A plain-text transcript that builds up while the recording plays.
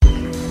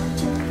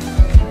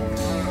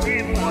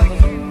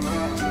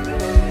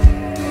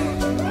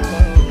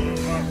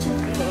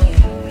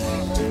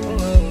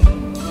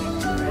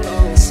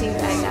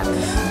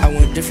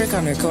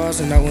kind of cars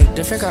and I went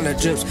different kind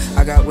of trips.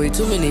 I got way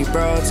too many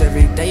broads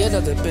every day,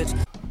 another bitch.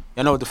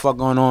 Y'all know what the fuck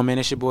going on, man.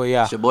 It's your boy,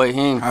 It's your boy,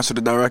 him. House of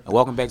the Director. And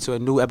welcome back to a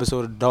new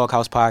episode of the Dawg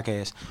House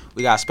Podcast.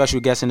 We got special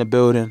guests in the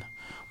building.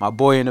 My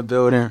boy in the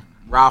building.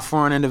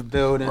 Rahh in the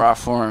building.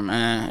 Rahh,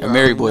 man. A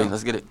Mary boy.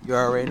 Let's get it. You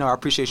already know. I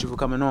appreciate you for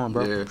coming on,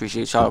 bro. Yeah,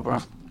 appreciate y'all, bro.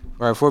 All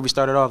right, before we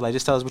start it off, like,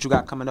 just tell us what you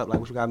got coming up, like,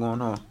 what you got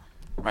going on.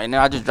 Right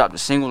now, I just dropped a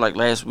single, like,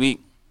 last week.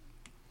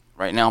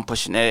 Right now, I'm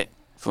pushing that.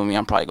 Feel me?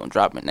 I'm probably going to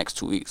drop it in the next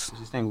 2 weeks.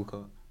 What's this single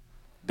called?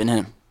 Been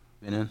him,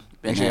 man.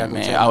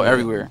 Out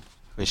everywhere.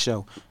 For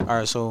sure. All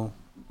right, so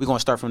we're going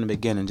to start from the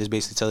beginning. Just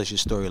basically tell us your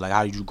story. Like,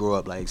 how did you grow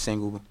up? Like,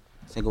 single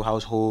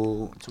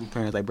household, two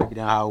parents. Like, break it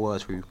down how it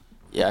was for you.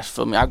 Yeah,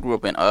 feel me? I grew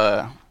up in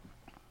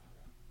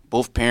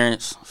both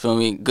parents. Feel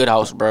me? Good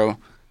house, bro.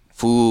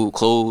 Food,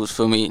 clothes.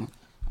 Feel me?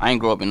 I ain't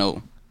grow up in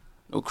no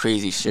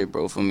crazy shit,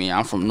 bro. Feel me?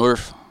 I'm from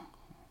North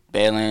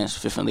Badlands,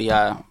 Fifth and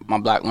Lehigh. My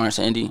block, Lawrence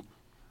and Indy.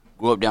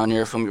 Grew up down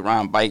there. Feel me?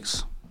 Riding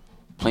bikes,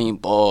 playing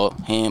ball,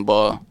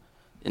 handball.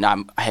 And I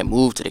had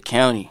moved to the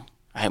county.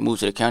 My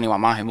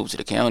mom had moved to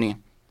the county.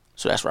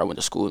 So that's where I went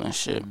to school and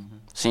shit. Mm-hmm.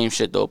 Same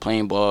shit, though.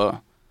 Playing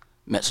ball.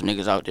 Met some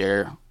niggas out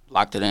there.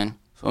 Locked it in.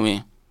 Feel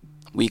me?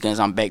 Weekends,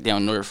 I'm back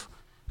down north.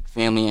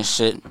 Family and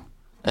shit.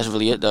 That's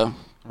really it, though.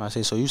 I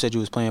say, so you said you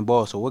was playing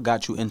ball. So what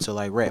got you into,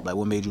 like, rap? Like,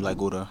 what made you, like,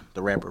 go the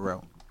rapper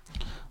route?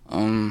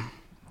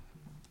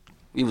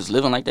 We was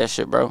living like that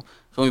shit, bro.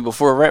 Feel me?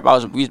 Before rap,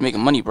 we was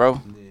making money, bro.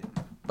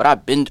 Yeah. But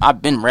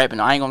I've been rapping.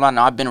 I ain't gonna lie,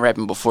 no, I've been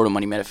rapping before the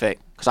money, matter of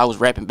fact. Because I was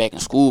rapping back in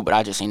school, but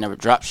I just ain't never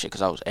dropped shit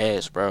because I was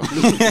ass, bro. So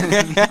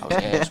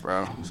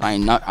I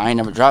ain't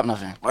never dropped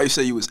nothing. Why you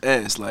say you was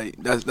ass? Like,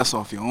 that's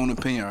off your own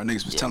opinion or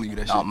niggas was telling you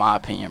that shit? No, my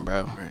opinion,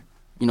 bro. Right.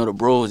 You know the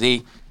bros,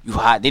 you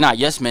hot. They not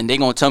yes men. They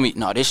gonna tell me,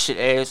 no, this shit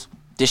ass,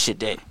 this shit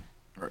that.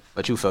 Right.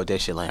 But you felt that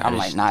shit like I'm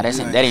like, nah, that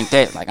ain't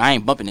that. Like, I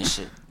ain't bumping this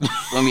shit.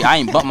 Feel me? I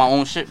ain't bump my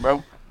own shit,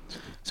 bro.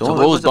 So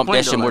bros bump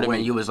that shit more than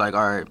me. You was like,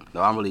 all right,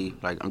 no, I'm really,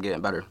 like, I'm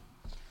getting better.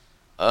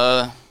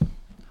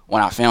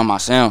 When I found my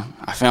sound.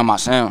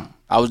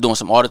 I was doing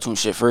some auto-tune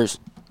shit first.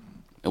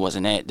 It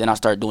wasn't that. Then I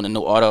started doing the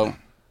no auto.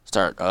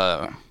 Start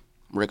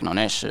working on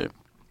that shit.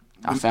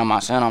 I found my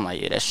sound. I'm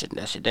like, yeah, that shit.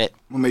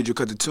 What made you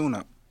cut the tune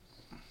up?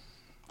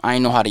 I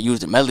ain't know how to use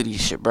the melody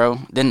shit, bro.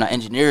 Then the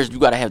engineers, you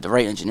gotta have the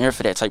right engineer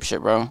for that type of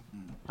shit, bro.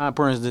 How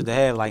important is it to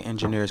have, like,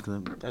 engineers?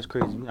 Cause that's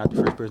crazy. You're not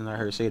the first person I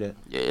heard say that.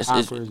 Yeah,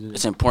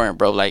 it's important,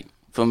 bro. Like,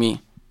 for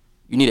me,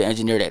 you need an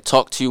engineer that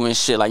talk to you and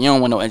shit. Like, you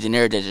don't want no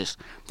engineer that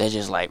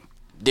just like,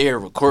 they're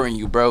recording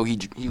you, bro. He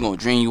gonna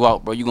drain you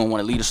out, bro. You gonna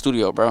want to leave the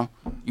studio, bro.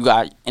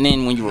 And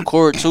then when you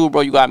record too,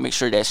 bro, you gotta make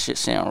sure that shit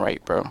sound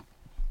right, bro.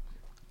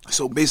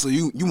 So basically,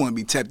 you want to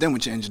be tapped in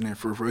with your engineer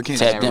for it can't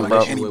tapped in, like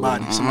bro.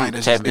 Anybody, somebody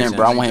that's tapped in,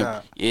 bro. I want him.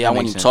 I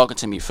want him sense. Talking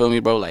to me. Feel me,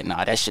 bro? Like,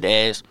 nah, that shit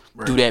ass.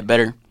 Right. Do that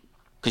better.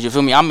 Cause you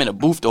feel me? I'm in the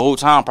booth the whole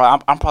time.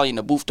 I'm probably in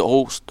the booth the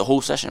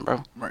whole session,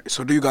 bro. Right.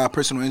 So do you got a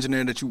personal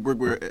engineer that you work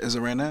with as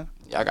of right now?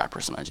 Yeah, I got a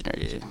personal engineer.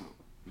 Yeah.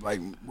 Like,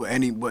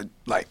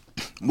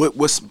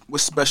 what's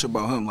special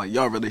about him? Like,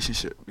 y'all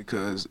relationship?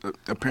 Because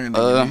apparently,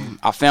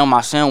 I found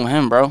my sound with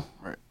him, bro.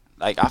 Right.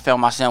 Like, I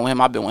found my sound with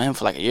him. I've been with him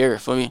for like a year.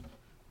 Feel me?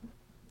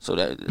 So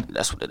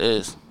that's what it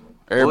is.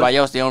 Everybody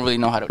else, they don't really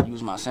know how to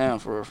use my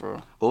sound for.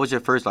 What was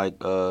your first, like,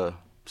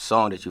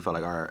 song that you felt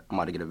like, all right, I'm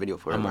about to get a video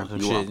for it? Like,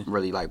 you want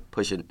really, like,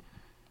 push it?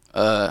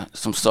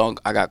 Some song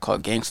I got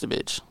called Gangsta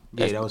Bitch.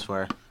 Yeah, that was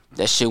fire.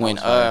 That shit went,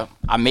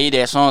 I made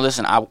that song.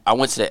 Listen, I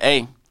went to the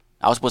A.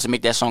 I was supposed to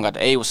make that song at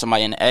the A with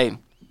somebody in the A.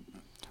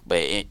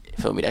 But,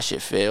 feel me, that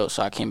shit failed.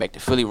 So I came back to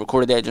Philly,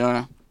 recorded that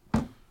joint.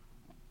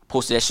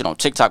 Posted that shit on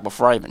TikTok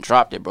before I even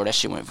dropped it, bro. That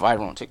shit went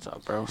viral on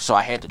TikTok, bro. So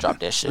I had to drop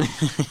that shit.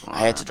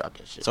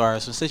 So, all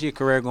right, so since your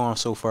career going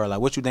so far, like,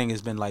 what you think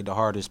has been, like, the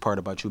hardest part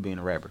about you being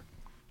a rapper?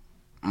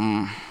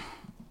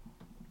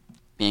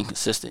 Being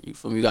consistent. You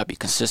feel me? You gotta be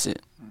consistent.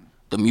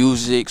 The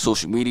music,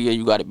 social media,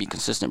 you gotta be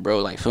consistent, bro.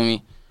 Like, feel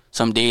me?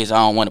 Some days I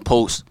don't want to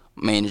post.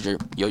 Manager,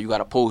 yo, you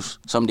gotta post.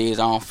 Some days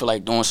I don't feel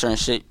like doing certain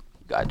shit.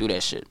 You gotta do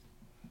that shit.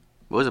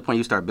 What was the point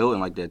you start building,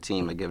 like, that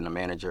team, like, giving a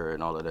manager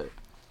and all of that?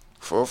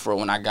 For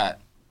when I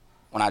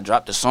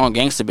dropped the song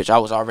Gangsta Bitch, I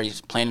was already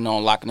planning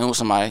on locking in with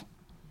somebody.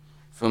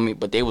 Feel me?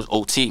 But they was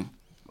OT.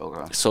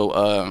 Okay.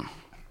 So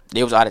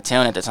they was out of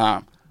town at the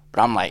time.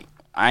 But I'm like,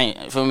 I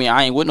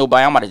ain't with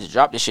nobody. I'm about to just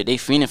drop this shit. They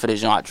fiending for this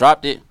joint. I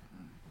dropped it.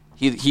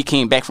 He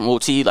came back from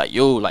OT like,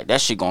 yo, like,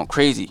 that shit going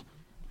crazy.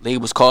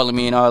 Labels calling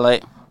me and all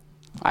that.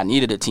 I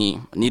needed a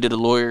team. I needed a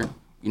lawyer.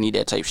 You need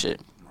that type shit.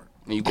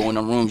 When you go in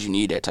the rooms, you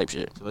need that type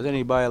shit. So is there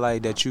anybody,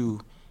 like, that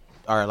you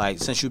are, like,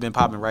 since you've been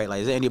popping, right,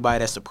 like, is there anybody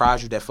that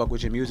surprised you that fuck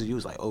with your music? You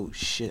was like, oh,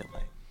 shit,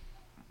 like,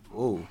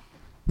 whoa.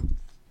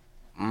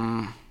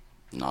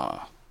 Nah.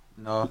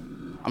 No?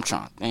 I'm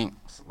trying to think.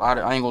 I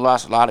ain't gonna lie,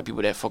 it's a lot of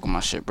people that fuck with my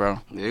shit, bro.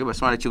 Yeah, it was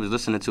somebody that you was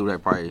listening to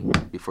that probably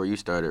before you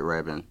started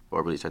rapping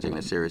or really started taking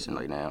it serious and,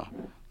 like, now,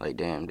 like,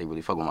 damn, they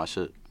really fuck with my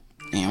shit.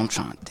 Damn, I'm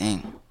trying to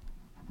think.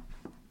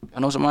 I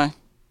know somebody?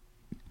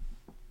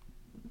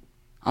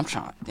 I'm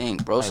trying to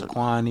think, bro. Like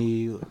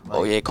Kwani. Like,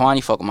 oh, yeah,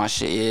 Kwani fuck with my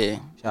shit, yeah.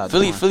 Shout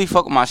out Philly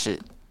fuck with my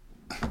shit.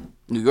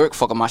 New York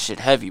fucking my shit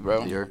heavy,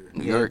 bro.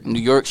 New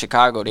York,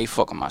 Chicago, they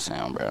fucking my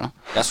sound, bro.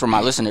 That's where my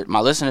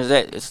listeners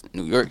at. It's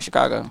New York,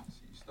 Chicago.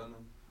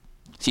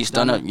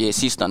 C-Stunner, yeah,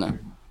 C-Stunner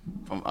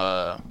from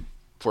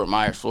Fort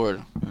Myers,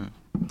 Florida.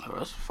 Oh,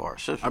 that's far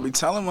shit. I be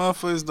telling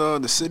motherfuckers though,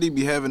 the city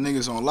be having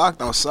niggas on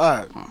locked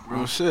outside.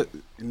 Real shit.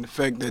 And the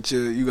fact that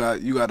you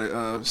got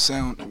a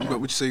sound,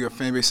 what you say, your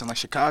fan base in like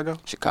Chicago,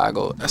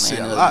 That's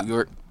a lot. New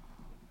York.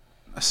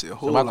 I see a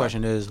whole So my lot.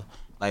 question is,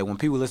 like, when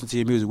people listen to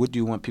your music, what do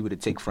you want people to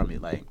take from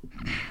it? Like,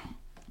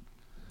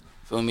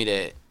 Feel me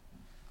that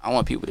I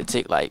want people to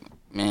take like,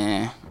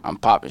 man, I'm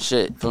popping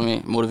shit. Feel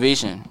me?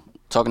 Motivation.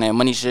 Talking that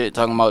money shit,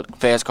 talking about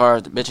fast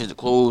cars, the bitches, the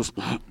clothes.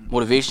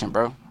 Motivation,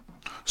 bro.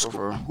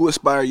 Who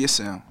inspired your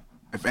sound,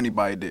 if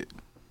anybody did?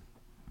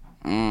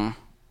 I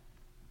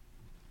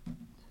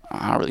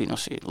don't really know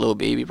shit. Lil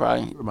Baby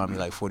probably. you remind me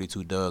like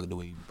 42 Dawg, the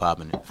way you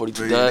popping it.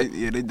 42 Yeah, Dawg.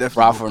 they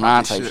definitely Raw go for pop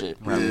 9 their type shit.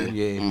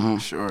 Yeah,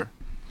 sure.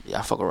 Yeah,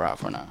 I fuck with Raw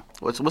for 9.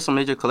 What's some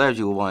major collabs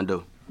you would want to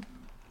do?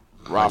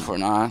 Raw for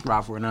 9.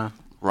 Rock for it now.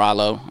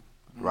 Rollo.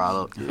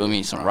 Rollo. Feel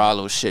me? Some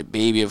Rollo shit.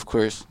 Baby, of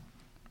course.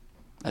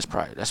 That's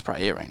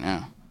probably it right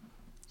now.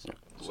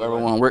 Whoever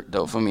want to work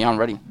though, for me, I'm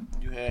ready.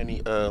 You had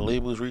any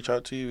labels reach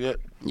out to you yet?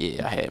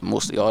 Yeah, I had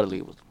mostly all the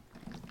labels.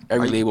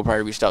 Every label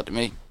probably reached out to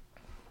me.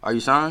 Are you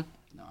signed?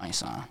 No, I ain't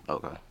signed.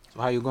 Okay.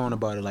 So how you going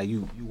about it? Like,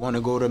 you want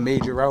to go the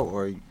major route,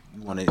 or you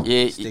want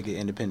to stick it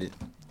independent?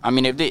 I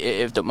mean,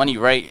 if the money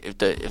right,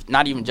 if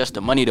not even just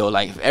the money though,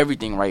 like if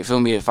everything right, feel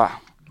me? If I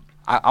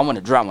want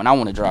to drop when I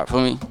want to drop,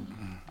 feel me?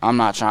 I'm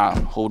not trying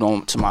to hold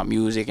on to my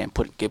music and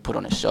get put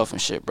on the shelf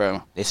and shit,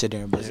 bro. They sit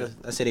there and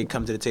let's say they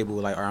come to the table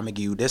with like, all right, I'm gonna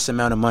give you this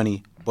amount of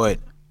money, but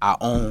I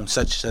own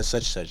such.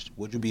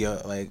 Would you be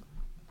like?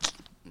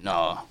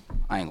 No,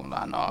 I ain't gonna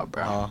lie, no,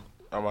 bro.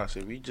 I'm about to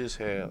say, we just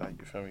had, like,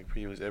 you feel me,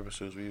 previous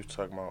episodes, we was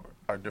talking about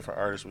our different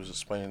artists was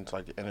explaining to,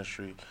 like, the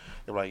industry.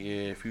 They're like,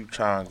 yeah, if you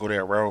try and go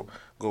that route,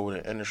 go with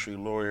an industry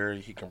lawyer,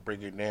 he can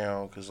break it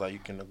down, because, like, you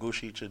can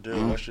negotiate your deal.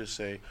 Let's just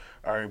say,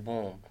 all right,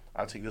 boom,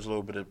 I'll take this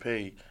little bit of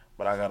pay,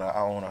 but I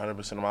own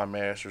 100% of my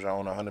masters, I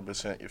own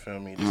 100%, you feel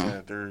me, this and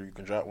the third, you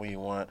can drop when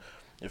you want,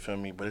 you feel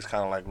me, but it's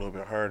kind of, like, a little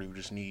bit harder. You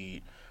just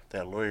need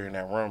that lawyer in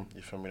that room,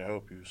 you feel me, to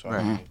help you. So,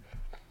 I mean,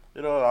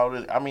 you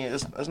know, I mean,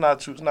 it's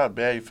not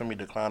bad, you feel me,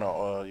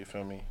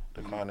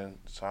 declining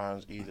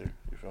signs either,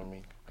 you feel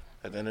me.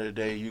 At the end of the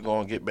day, you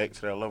gonna get back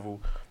to that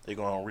level. They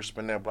gonna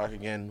respin that block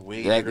again,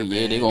 way Exactly,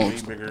 bigger,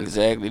 yeah, bigger.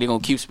 Exactly. They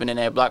gonna keep spinning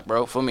that block,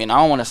 bro. For me, and I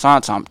don't want to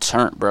sign till I'm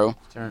turned, bro.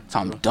 Till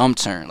I'm dumb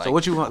turned. Like, So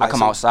what you want, I like, come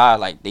so- outside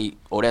like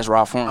that's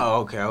raw form.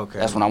 Oh, okay.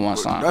 That's when I want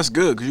to sign. That's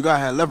good, because you got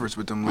to have leverage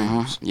with them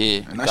labels. Yeah,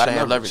 And you that's gotta your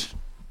have leverage.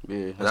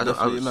 Yeah. That's I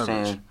definitely was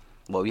leverage. saying,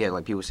 well, yeah,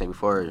 like people saying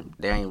before,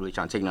 they ain't really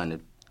trying to take none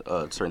of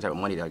the certain type of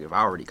money. Like, if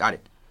I already got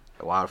it,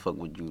 like, why the fuck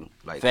would you,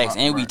 like... Facts,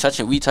 and we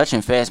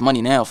touching fast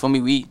money now. For me,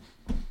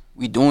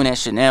 we doing that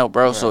shit now,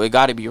 bro. Right. So it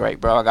gotta be right,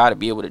 bro. I gotta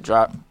be able to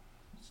drop.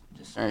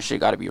 Just certain shit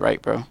gotta be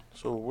right, bro.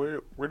 So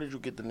where did you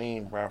get the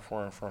name Raw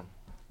Foreign from?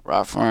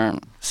 Raw Foreign.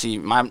 See,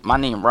 my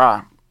name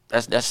Raw.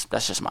 That's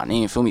just my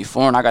name. Feel me?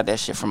 Foreign. I got that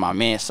shit from my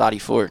man Saudi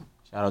Ford.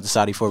 Shout out to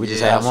Saudi Ford. We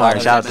just Yeah, had him on.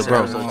 Shout out to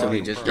bro.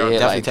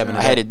 Yeah, like,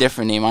 I had a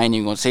different name. I ain't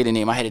even gonna say the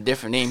name. I had a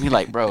different name. He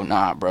like, bro,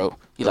 nah, bro.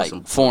 He like,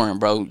 foreign,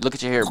 bro. Look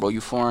at your hair, bro.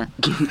 You foreign.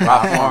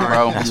 Raw foreign,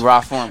 bro. You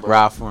raw foreign, bro.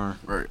 Raw foreign.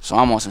 Right. So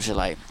I'm on some shit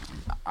like,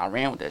 I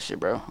ran with that shit,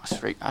 bro.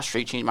 I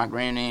straight changed my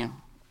grand name.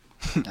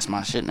 That's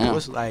my shit now.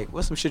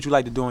 What's some shit you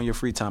like to do in your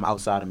free time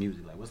outside of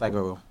music? Like, what's like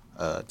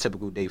a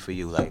typical day for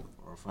you, like,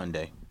 or a fun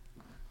day?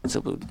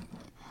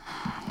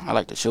 I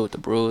like to chill with the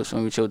bros.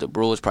 When we chill with the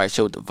bros, probably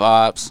chill with the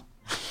vibes.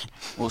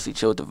 Mostly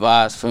chill with the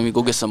vibes. Feel me?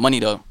 Go get some money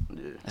though.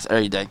 Yeah. That's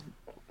every day.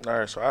 All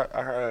right, so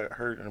I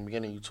heard in the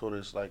beginning you told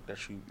us like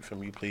that you feel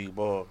me, you played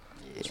ball.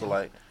 Yeah. So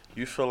like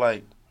you feel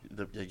like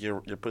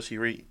your pussy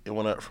rate, it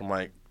went up from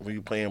like when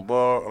you playing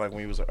ball or like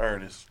when you was an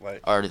artist, like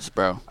artist,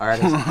 bro.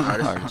 Artist,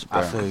 bro.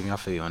 I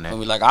feel you on that. Feel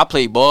me? Like I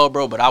played ball,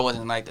 bro, but I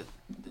wasn't like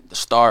the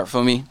star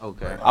for me.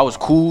 Okay. I was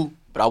cool,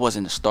 but I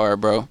wasn't the star,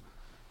 bro.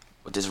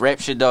 With this rap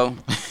shit though,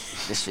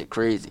 this shit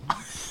crazy.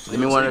 Give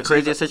me one of the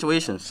craziest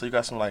situations. So you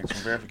got some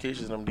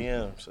verifications in them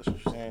DMs. That's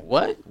what you're saying.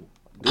 What?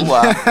 Do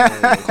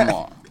I? Come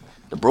on.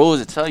 The bros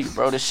will tell you,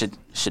 bro. This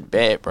shit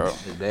bad, bro.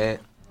 It's bad.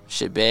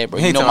 Shit bad, bro.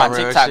 You know my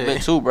TikTok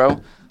lit too, bro.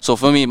 So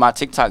for me, my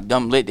TikTok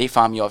dumb lit. They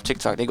find me off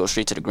TikTok. They go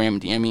straight to the gram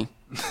and DM me.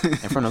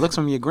 And from the looks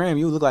on your gram,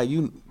 you look like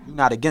you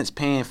not against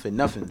paying for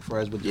nothing for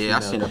us with the Yeah,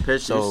 I female. seen a picture.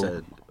 So,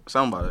 Said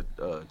something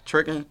about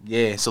tricking.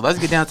 Yeah, so let's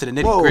get down to the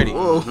nitty gritty.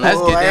 Let's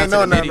get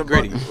down to the nitty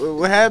gritty.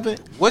 What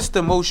happened? What's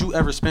the most you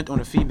ever spent on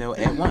a female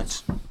at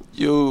once?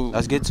 Yo,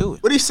 let's get to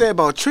it. What do you say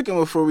about tricking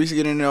before we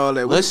get into all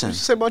that? Listen, what you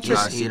say about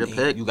tricking? See the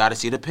pic. You gotta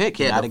see the pic.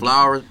 Yeah, the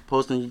flowers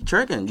posting you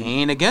tricking.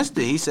 He ain't against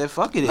it. He said,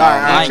 "Fuck it."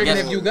 I ain't tricking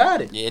if you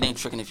got it. Yeah, it ain't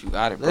tricking if you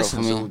got it, bro.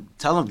 Listen, for me, so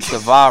tell him the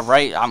vibe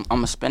right. I'm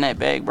gonna spend that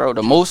bag, bro.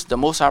 The most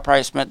I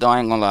probably spent though, I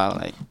ain't gonna lie,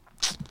 like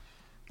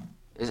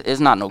it's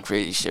not no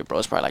crazy shit, bro.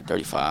 It's probably like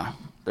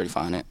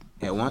 3,500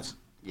 at once.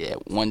 Yeah,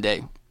 one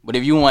day. But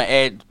if you want to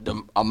add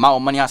the amount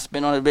of money I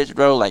spent on a bitch,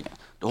 bro, like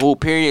the whole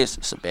period,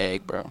 it's a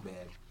bag, bro.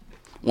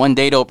 One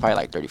day though, probably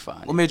like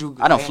 35. What made you?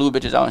 I done flew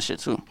bitches out and shit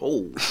too.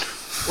 Oh,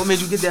 what made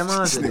you get that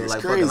mindset? Though?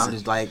 Like, fuck it, I'm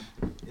just like,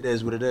 it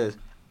is what it is.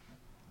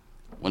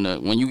 When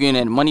you getting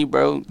that money,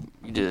 bro,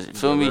 you just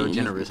feel me. Real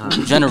generous, huh?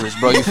 Generous,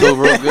 bro. You feel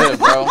real good,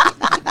 bro.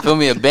 Feel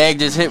me? A bag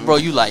just hit, bro.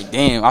 You like,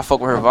 damn. I fuck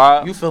with her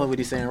vibe. You feeling what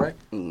he's saying, right?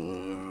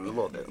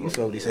 You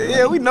feel what he's saying?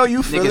 Yeah, we know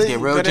you feel Niggas it. get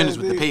real generous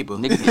with the paper.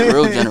 Niggas get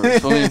real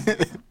generous. Feel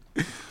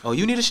me? Oh,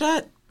 you need a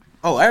shot?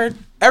 Oh,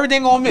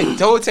 everything on me.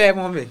 Toe tab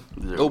on me.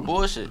 No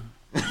bullshit.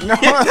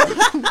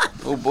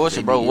 No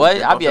bullshit, bro.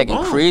 What? I be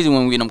acting crazy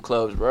when we in them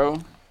clubs, bro.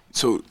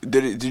 So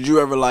did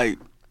you ever like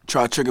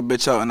try to trick a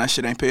bitch out and that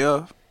shit ain't pay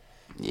off?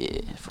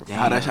 Yeah.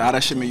 How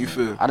that shit make you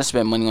feel? I just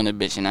spent money on the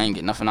bitch and I ain't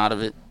get nothing out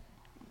of it.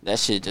 That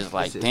shit just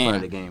like, That's part damn.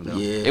 of the game, though.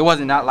 Yeah. It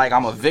wasn't not like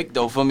I'm a Vic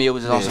though. For me, it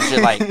was just on some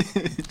shit like,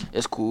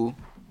 it's cool.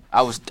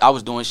 I was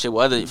doing shit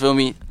with other, you feel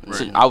me?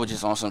 Right. I was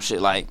just on some shit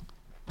like,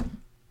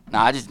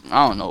 nah, I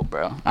don't know,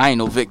 bro. I ain't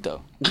no Vic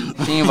though.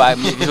 She ain't about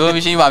me, you feel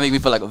me? She ain't about to make me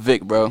feel like a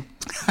Vic, bro.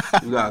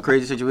 You got a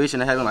crazy situation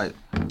that happened, like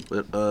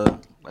with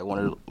like one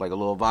of the, like a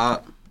little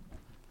vibe.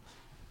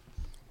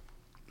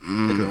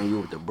 Like when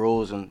you with the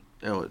bros and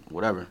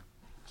whatever.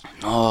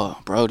 Oh,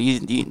 bro, they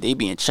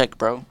be in check,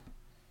 bro.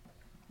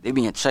 They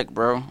be in check,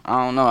 bro.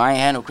 I don't know. I ain't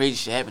had no crazy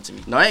shit happen to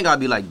me. No, it ain't gotta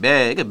be like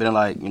bad. It could been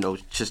like,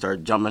 shit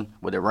started jumping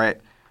with the rat.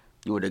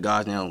 You with the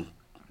guys now,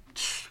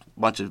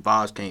 bunch of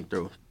vibes came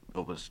through.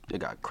 It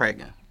got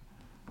cracking.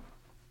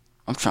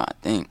 I'm trying to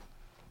think.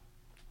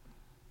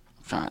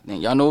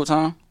 Y'all know what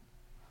time?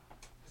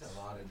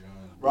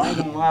 Bro, I ain't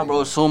gonna lie,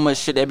 bro. So much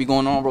shit that be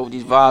going on, bro, with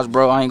these vibes,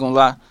 bro. I ain't gonna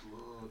lie.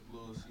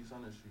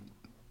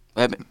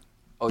 What happened?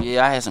 Oh,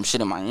 yeah, I had some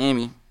shit in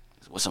Miami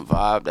with some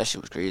vibe. That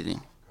shit was crazy.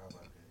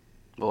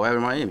 What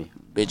happened in Miami?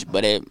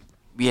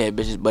 We had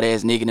bitches butt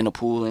ass naked in the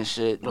pool and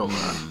shit. Oh,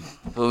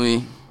 Feel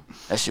me?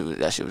 That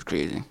shit was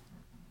crazy.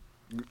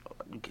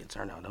 you can't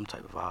turn out them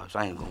type of vibes.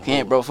 I ain't gonna.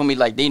 Can't, bro. For me,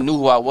 like, they knew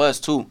who I was,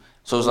 too.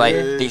 So it's like,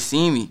 they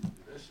seen me.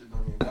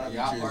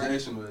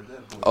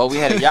 Oh, we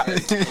had a yacht.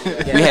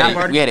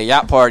 we had a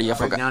yacht party. I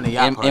forgot. down the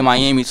yacht party. In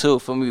Miami too.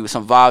 For me, with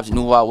some vibes. You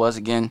knew who I was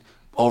again.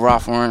 Over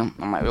off for him.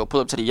 I'm like, yo,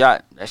 pull up to the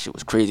yacht. That shit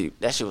was crazy.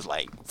 That shit was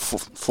like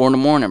 4 in the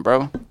morning,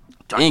 bro.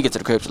 They didn't get to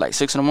the crib till like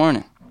 6 in the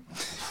morning.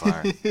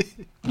 Fire.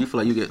 You feel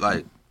like you get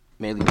like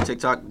mainly the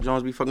TikTok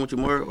Jones be fucking with you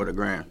more or the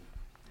gram?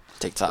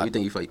 TikTok. You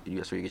think you feel like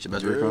that's where you get your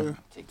best work from?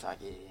 TikTok,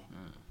 yeah.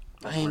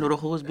 I ain't know the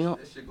hoes be on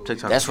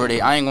TikTok. That's where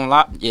I ain't gonna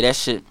lie. Yeah, that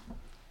shit.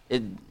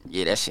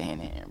 That shit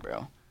hand in hand,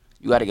 bro.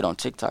 You gotta get on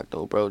TikTok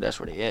though, bro. That's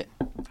where they at.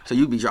 So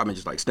you be dropping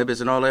just like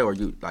snippets and all that, or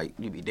you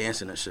be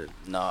dancing and shit?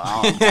 No,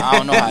 I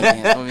don't know how to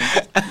dance. Feel me?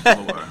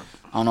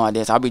 I don't know how to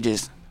dance. I be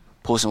just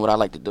posting what I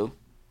like to do.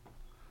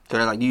 So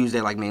that, like you use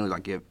that like mainly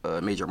like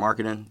a major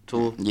marketing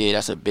tool. Yeah,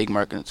 that's a big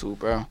marketing tool,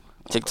 bro.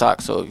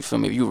 TikTok. So you feel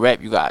me? If you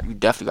rap, you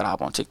definitely gotta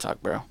hop on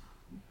TikTok, bro.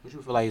 What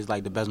you feel like is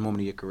like the best moment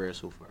of your career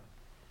so far?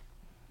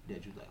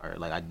 That you like, or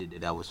like I did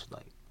that was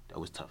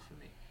tough for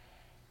me.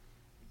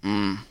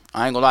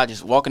 I ain't gonna lie.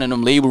 Just walking in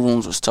them label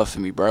rooms was tough for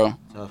me, bro.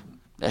 Tough.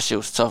 That shit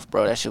was tough,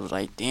 bro. That shit was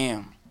like,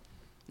 damn.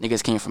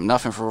 Niggas came from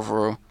nothing for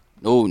real.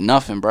 No,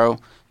 nothing, bro.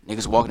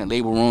 Niggas walking in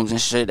label rooms and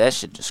shit. That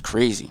shit just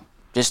crazy.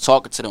 Just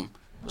talking to them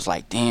was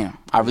like, damn.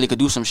 I really could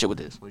do some shit with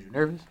this. Was you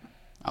nervous?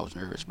 I was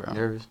nervous, bro.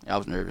 Nervous? Yeah, I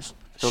was nervous.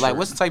 So like,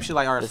 what's the type of shit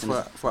like artists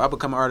for up and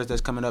coming artists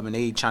that's coming up and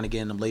they trying to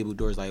get in them label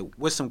doors? Like,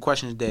 what's some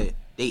questions that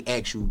they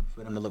ask you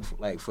for them to look for,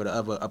 like for the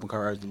other up and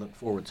coming artists to look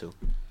forward to?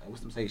 Like,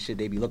 what's some type of shit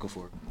they be looking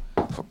for?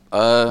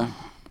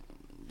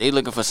 They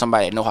looking for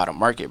somebody that know how to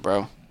market,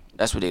 bro.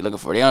 That's what they looking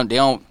for. They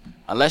don't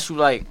unless you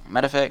like.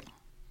 Matter of fact,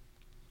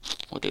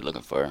 what they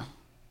looking for?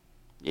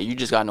 Yeah, you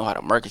just gotta know how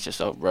to market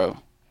yourself, bro.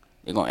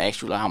 They gonna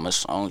ask you like how much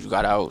songs you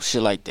got out,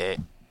 shit like that.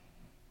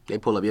 They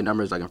pull up your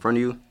numbers like in front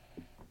of you.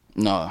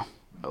 No,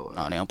 Oh,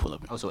 no, they don't pull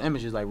up. Oh, so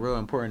image is like real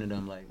important to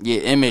them. Like, Yeah,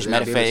 image. They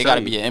Matter of gotta be fact, able it to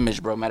gotta sell be an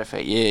image, bro. Matter of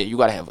fact, yeah, you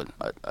gotta have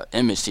a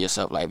image to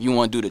yourself. Like, if you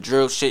want to do the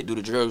drill shit, do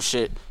the drill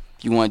shit.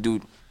 If you want to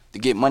do the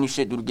get money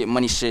shit, do the get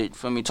money shit.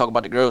 Feel me? Talk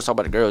about the girls, talk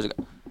about the girls. You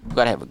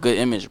gotta have a good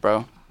image,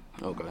 bro.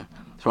 okay.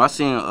 So I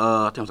seen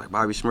I think it was like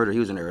Bobby Smurder. He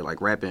was in there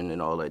like rapping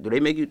and all that. Do they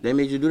make you? They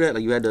made you do that?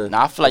 Like you had to?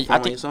 Nah, I feel like perform I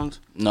on think your songs.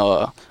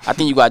 no, I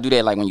think you gotta do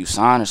that like when you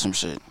sign or some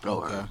shit. Oh,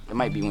 okay. It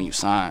might be when you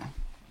sign.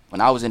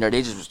 When I was in there,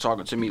 they just was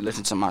talking to me,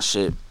 listening to my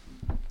shit,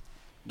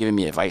 giving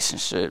me advice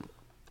and shit.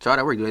 So how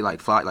that work? Do they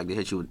like fly? Like they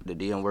hit you with the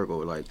DM work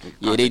or like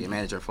Yeah, they your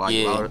manager fly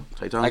you out?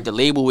 Take time? Like the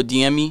label would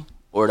DM me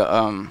or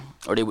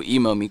or they would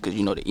email me because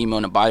you know the email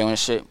in the bio and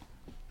shit,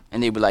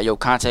 and they be like, yo,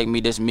 contact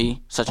me, this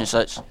me, such and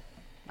such.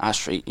 I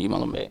straight email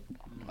them back.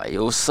 Like,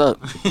 yo, what's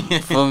up?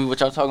 Feel me? What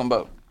y'all talking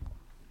about?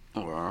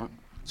 Alright.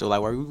 so like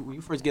when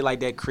you first get like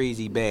that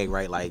crazy bag,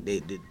 right? Like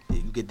you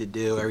get the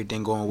deal,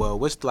 everything going well.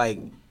 What's like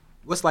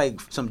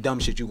some dumb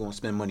shit you gonna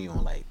spend money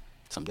on? Like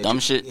Some dumb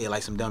shit? Yeah,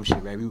 like some dumb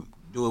shit, right? You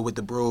do it with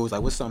the bros.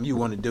 Like, what's something you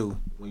want to do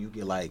when you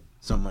get like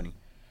some money?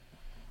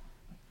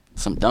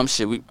 Some dumb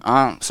shit.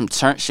 Some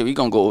turn shit. We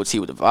gonna go OT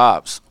with the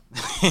vibes.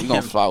 We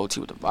gonna fly OT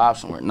with the vibes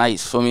somewhere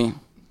nice. Feel me?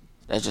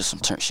 That's just some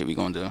turn shit we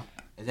gonna do.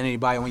 Is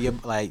anybody when you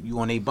like you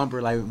on a bumper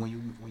like when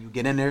you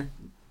get in there?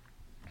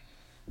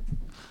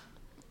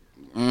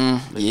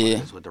 Yeah.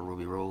 That's with the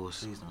Ruby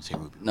Rose. Please don't say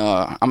Ruby.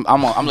 No,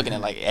 I'm looking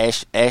at like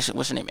Ash.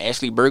 What's her name?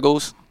 Ashley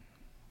Burgos.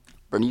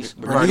 Bernice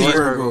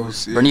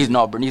Burgos.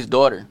 Yeah. Bernice's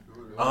daughter.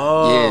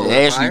 Oh, Yeah,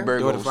 Ashley Fire?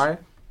 Burgos. Fire?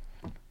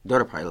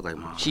 Daughter probably look like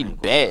mom. She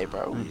bad,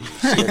 bro.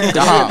 She a She a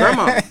dime.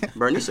 grandma.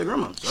 Bernice a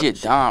grandma. She a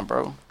dime,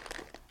 bro.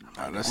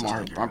 Nah, that's I'm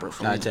on her bumper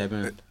for Nah, me. tap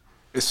in.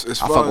 As I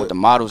fuck far with the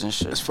models and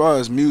shit. as far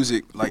as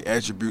music, like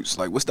attributes,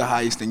 like what's the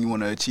highest thing you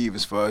want to achieve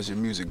as far as your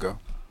music go?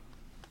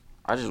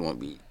 I just want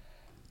to be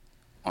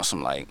on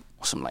some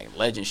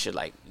legend shit,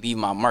 like leave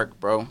my mark,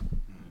 bro.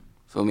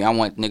 Feel me? I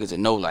want niggas to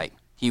know like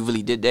he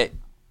really did that.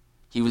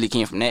 He really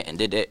came from that and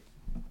did that.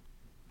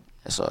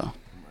 That's all.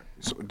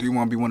 So, do you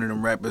want to be one of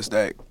them rappers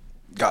that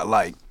got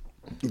like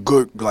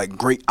good, like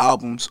great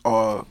albums,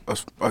 or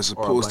as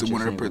opposed to bunch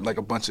one of of them singles. like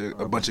a bunch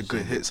of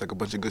good hits, like a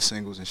bunch of good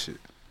singles and shit?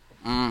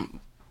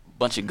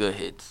 Bunch of good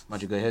hits.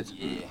 Bunch of good hits.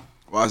 Yeah.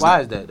 Why is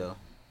that though?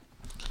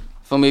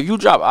 Feel me? If you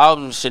drop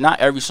albums and shit, not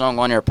every song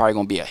on there probably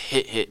gonna be a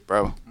hit,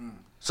 bro.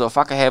 So if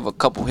I could have a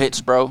couple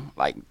hits, bro,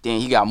 like then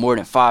he got more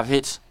than 5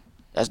 hits,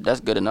 that's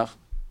good enough.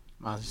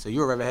 So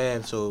you'd rather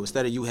have, so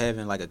instead of you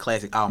having like a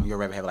classic album, you'd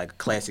rather have like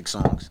classic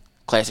songs.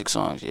 Classic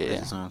songs, yeah.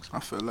 Classic songs. I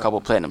feel like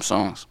Couple platinum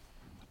songs.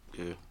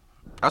 Yeah.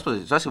 That's what,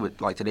 especially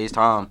with like today's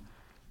time,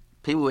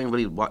 people ain't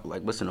really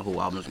like listen to whole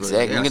albums. Really.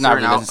 Exactly. Yeah, Niggas not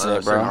certain really listen to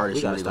that, certain bro. artists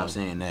He gotta really stop don't.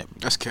 saying that.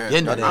 that's cat.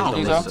 Getting that I don't don't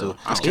think listen so. to.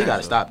 That's He cat.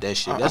 gotta stop that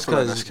shit. I That's feel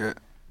like that's because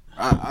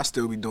cat. I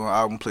still be doing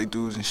album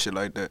playthroughs and shit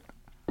like that.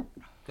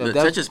 The if that,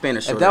 attention span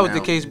is if shorter that was the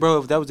now. case, bro,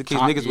 if that was the case,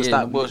 niggas would yeah,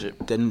 stop. no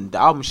bullshit. Then the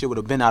album shit would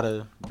have been out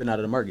of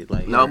the market.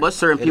 Like No, but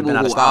certain it'd have people been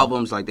out who of style.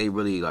 albums like they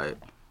really like.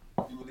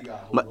 You really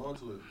gotta But- hold on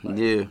to it. Like,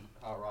 Yeah,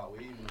 how Raw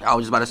Wave and I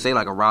was just about to say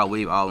like a Raw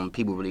Wave album.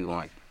 People really gonna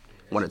like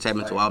want to tap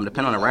into an album,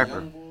 depending on the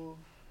rapper.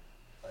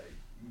 like,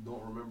 you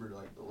don't remember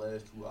like the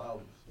last 2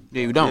 albums.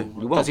 Yeah, you don't Yeah, you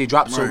won't. because he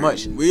dropped so Right.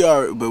 much.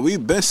 We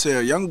been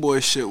said Young Boy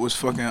shit was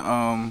fucking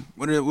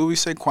what did we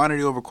say,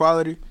 quantity over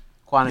quality?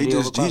 Quantity He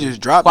over just quality.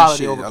 dropped Quality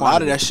that shit. over A lot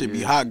quantity. of that shit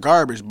be hot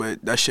garbage, but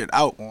that shit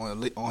out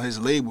on his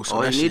label. So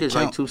All that you shit need is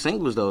like count. 2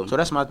 singles though. So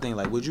that's my thing.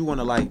 Like, would you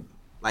want to like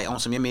on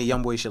some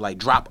young boy shit, like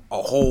drop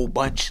a whole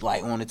bunch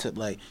like on the tip,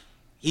 like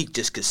he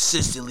just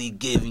consistently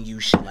giving you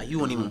shit. Like you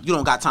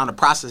don't got time to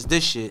process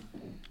this shit.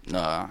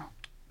 Nah,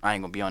 I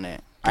ain't gonna be on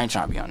that. I ain't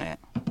trying to be on that.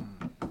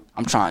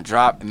 I'm trying to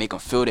drop and make them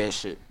feel that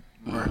shit.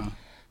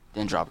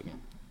 Then drop again.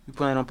 You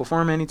planning on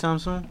performing anytime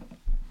soon?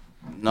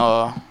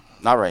 No,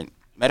 not right.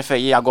 Matter of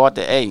fact, yeah, I go out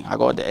to A. I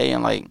go out to A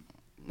in like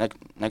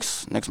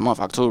next month,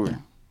 October.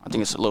 I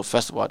think it's a little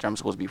festival out there I'm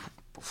supposed to be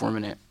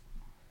performing at.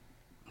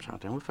 I'm trying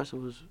to think what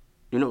festivals.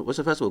 You know what's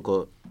the festival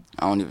called?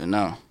 I don't even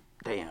know.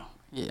 Damn.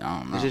 Yeah, I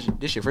don't know.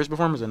 This your first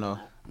performance or no?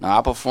 No,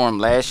 I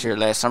performed last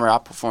summer. I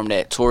performed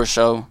that tour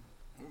show,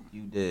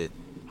 You did.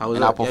 How was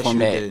and I that?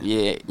 performed Yes, that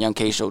you Young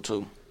K show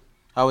too.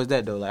 How was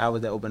that though? Like how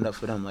was that opened up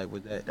for them? Like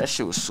was that? That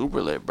shit was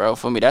super lit, bro.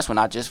 For me, that's when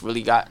I just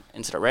really got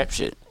into the rap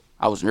shit.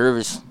 I was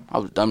nervous. I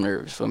was dumb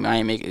nervous. For me, I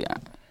ain't make it.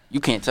 You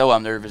can't tell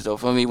I'm nervous though.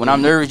 For me, when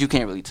I'm nervous, you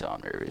can't really tell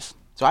I'm nervous.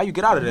 So how you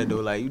get out of that though?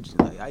 Like you just,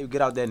 like how you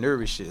get out that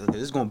nervous shit? Like,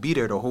 it's gonna be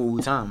there the whole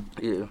time.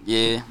 Yeah.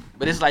 Yeah,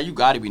 but it's like you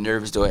gotta be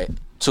nervous though,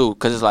 too.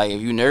 Cause it's like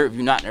if you're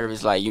not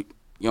nervous, like you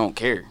don't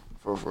care.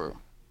 For real.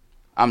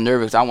 I'm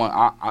nervous.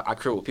 I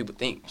care what people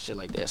think, shit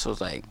like that. So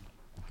it's like,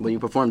 When you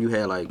performed, you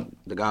had like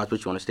the guys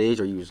put you on the stage,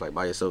 or you was like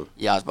by yourself?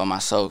 yeah, I was by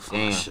myself.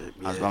 Damn.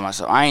 I was by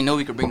myself. I ain't know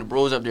we could bring the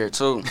bros up there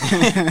too.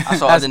 I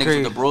saw other niggas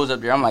crazy. with the bros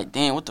up there. I'm like,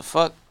 damn, what the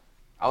fuck?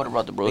 I would have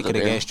brought the They bros up could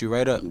there. have gassed you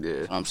right up. Yeah.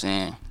 That's what I'm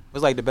saying.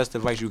 What's like the best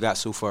advice you got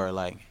so far,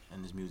 like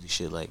in this music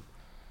shit, like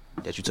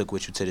that you took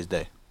with you to this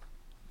day?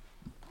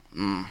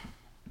 Damn.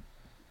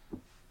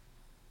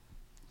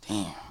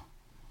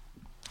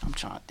 I'm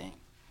trying to think.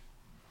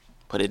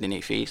 Put it in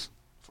their face.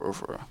 For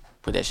real.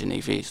 Put that shit in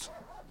their face.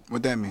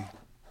 What that mean?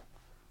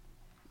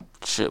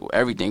 Shit,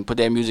 everything. Put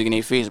that music in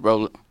their face,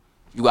 bro.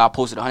 You gotta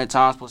post it 100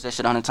 times. Post that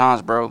shit 100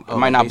 times, bro. It Oh,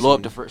 might not blow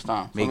up basically. the first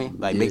time. Make Feel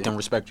me? make them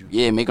respect you.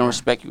 Yeah, make them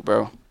respect you,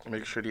 bro.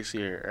 Make sure they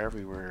see it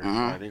everywhere.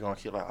 Mhm. Like, they gonna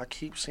keep like, I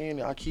keep seeing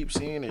it. I keep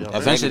seeing it.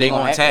 Eventually they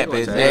gonna tap it.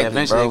 Exactly, Yeah,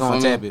 eventually they bro,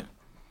 gonna feel me? tap it.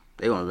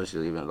 They gonna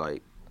eventually even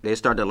like they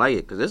start to like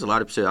it because there's a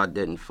lot of shit I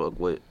didn't fuck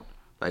with.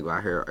 Like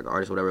I hear like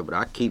artists whatever, but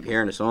I keep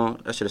hearing the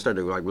song. That shit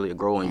started to like really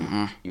grow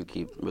and you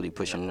keep really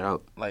pushing it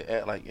out.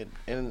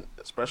 In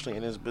especially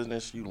in this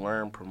business, you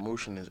learn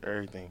promotion is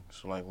everything.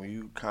 So like when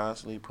you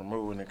constantly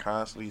promoting and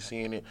constantly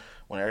seeing it,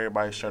 when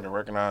everybody start to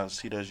recognize,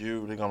 see that's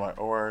you, they gonna like,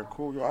 all right,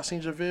 cool, yo, I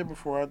seen your vid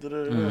before I did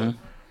it. You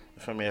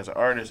feel me? As an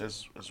artist,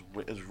 it's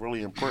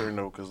really important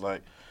though, cause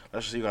like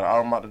let's just say you got an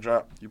album about to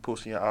drop, you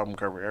posting your album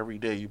cover every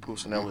day, you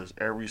posting that list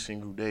every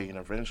single day, and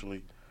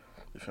eventually,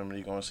 you feel me?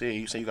 You gonna see it.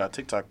 You say you got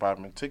TikTok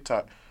popping,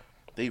 TikTok,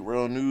 they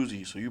real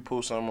newsy, so you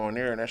post something on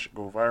there and that should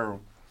go viral.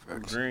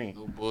 Green.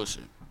 No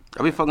bullshit.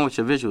 I be fucking with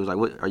your visuals. Like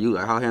what are you?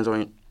 Like how hands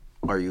on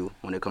are you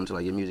when it comes to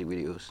like your music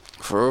videos?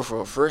 For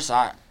real. First,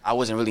 I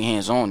wasn't really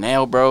hands on.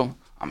 Now, bro,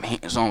 I'm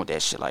hands on with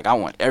that shit. Like I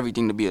want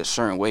everything to be a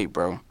certain way,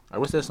 bro. Like,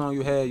 what's that song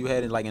you had? You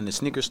had it like in the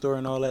sneaker store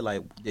and all that.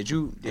 Like, did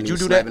you And do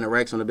that? slapping the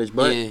racks on the bitch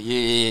butt?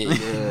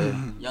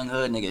 Yeah. Young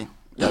Hood nigga.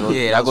 Y'all go,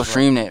 Yeah, y'all that go was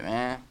stream that,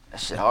 man. That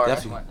shit hard.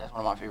 Definitely. That's one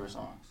of my favorite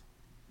songs.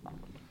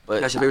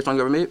 But That's your favorite song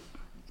you ever made?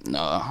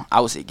 no,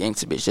 I would say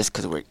Gangsta Bitch just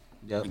because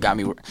Yep. it got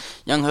me.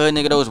 Young Hood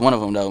nigga, that was one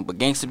of them though. But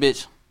Gangsta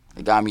Bitch,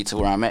 it got me to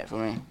where I'm at for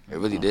me. It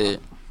really did.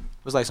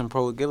 What's like some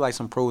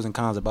pros and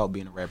cons about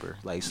being a rapper?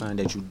 Like some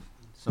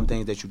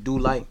things that you do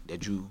like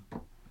that you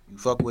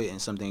fuck with,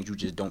 and some things you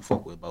just don't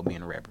fuck with about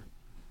being a rapper.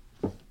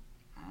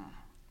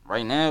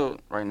 Right now,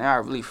 I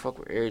really fuck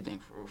with everything.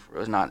 For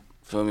real. It's not,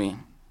 feel me.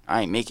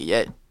 I ain't make it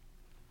yet.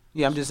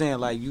 Yeah, I'm just saying,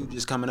 like, you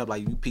just coming up,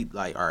 like, you peep,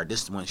 like, all right,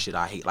 this is one shit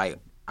I hate. Like,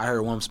 I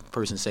heard one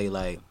person say,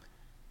 like,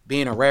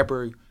 being a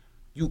rapper,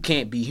 you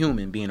can't be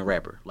human being a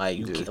rapper. Like,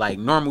 you can't, like,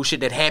 normal shit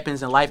that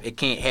happens in life, it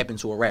can't happen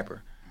to a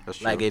rapper. That's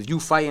true. Like, if you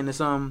fighting to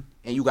something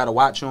and you got a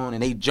watch on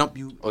and they jump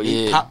you, Oh,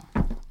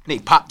 they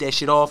pop that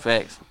shit off.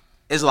 Facts.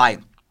 It's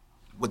like,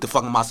 what the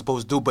fuck am I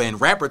supposed to do? But in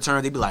rapper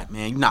terms, they be like,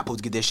 man, you're not supposed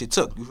to get that shit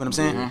took. You feel what I'm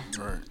saying?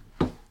 Right.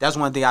 That's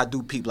one thing I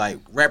do peep. Like,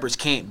 rappers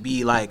can't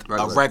be like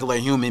a regular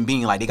human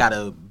being. Like, they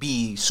gotta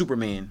be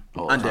Superman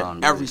under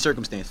every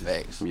circumstance.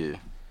 Facts. Yeah.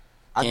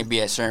 Can't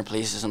be at certain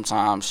places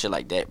sometimes, shit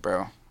like that,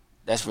 bro.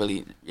 That's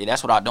really,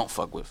 that's what I don't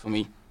fuck with for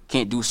me.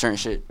 Can't do certain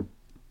shit.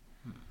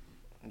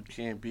 You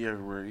can't be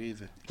everywhere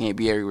either. Can't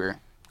be everywhere.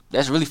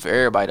 That's really for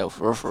everybody though,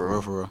 for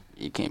real. For real.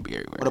 You can't be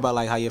everywhere. What about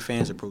like how your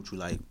fans approach you?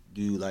 Like,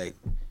 do you like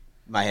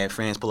might have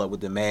friends pull up with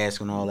the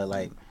mask and all that?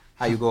 Like,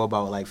 how you go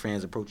about like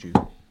fans approach you?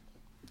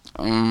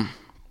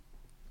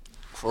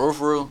 For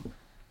real,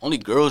 only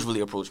girls really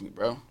approach me,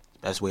 bro.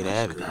 That's the way to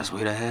have it. That's the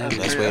way to have it.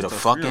 That's the way to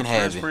fucking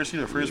have it.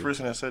 You're the first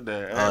person that said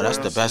that. Oh, that's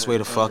the best way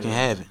to fucking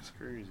have it. It's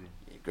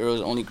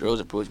crazy. Only girls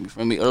approach me.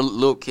 For me, or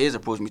little kids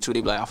approach me too.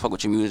 They be like, I fuck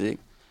with your music.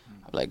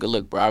 I be like, good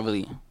look, bro. I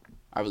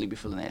really be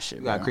feeling that shit,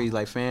 You bro. got a crazy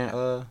like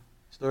fan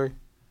story?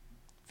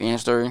 Fan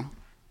story.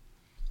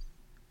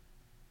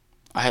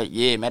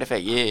 Matter of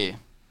fact,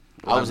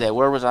 I was at,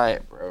 where was I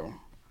at, bro?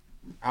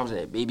 I was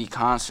at Baby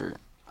concert.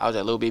 I was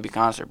at Lil Baby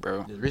concert,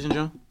 bro. This recent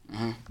John?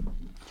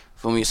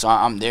 Feel me? So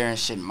I'm there and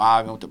shit,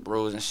 mobbing with the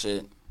bros and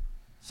shit.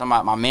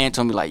 My man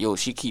told me like, yo,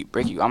 she keep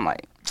breaking you. I'm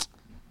like,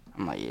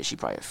 yeah, she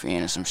probably a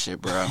fan or some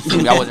shit, bro.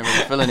 Feel me? I wasn't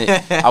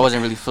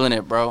really feeling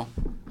it. Bro.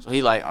 So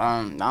he like,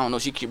 I don't know,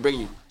 she keep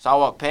breaking you. So I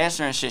walk past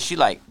her and shit. She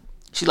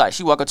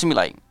walk up to me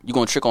like, you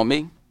gonna trick on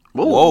me?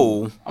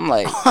 Whoa. I'm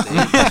like, off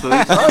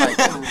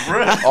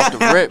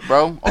the rip,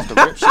 bro. Off the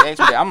rip. She asked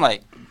me that. I'm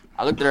like,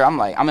 I looked at her. I'm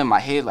like, I'm in my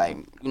head like,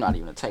 you're not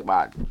even a type,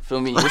 but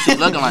feel me? What she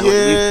looking like?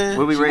 Yeah.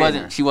 What we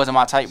rating? She wasn't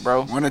my type,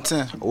 bro. 1 to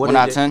 10. 1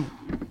 out of 10.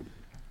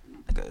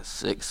 Like a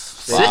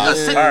 6. All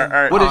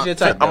right. What is your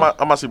type? I'm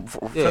about to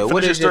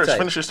what is your type?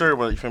 Finish your story,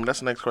 but you feel me? That's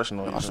the next question.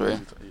 I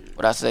swear.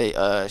 What I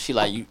say, she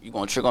like, you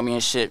gonna trick on me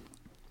and shit.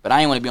 But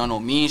I ain't wanna be on no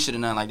mean shit or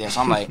nothing like that. So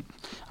I'm like,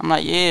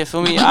 yeah,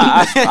 feel me?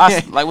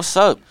 I like, what's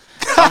up?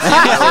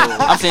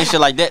 I'm saying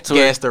shit like that to her.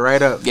 Gassed her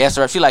right up. Gassed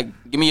her up. She like,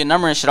 give me your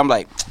number and shit. I'm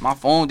like, my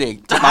phone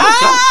dead.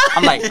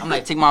 I'm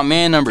like, take my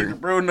man number.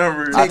 Bro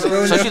number.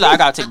 So she like, I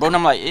gotta take bro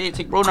number. I'm like, yeah,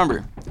 take bro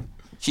number.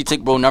 She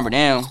took bro number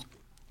down.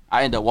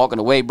 I ended up walking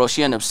away, bro.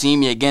 She ended up seeing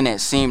me again that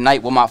same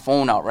night with my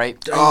phone out, right?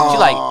 She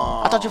like,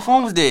 I thought your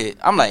phone was dead.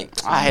 I'm like,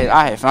 I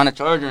had found a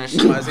charger and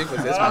shit.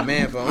 That's my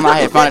man phone.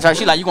 I had found a charger.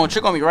 She like, you gonna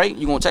trick on me, right?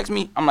 You gonna text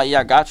me? I'm like, yeah,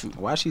 I got you.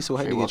 Why is she so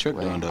happy to get tricked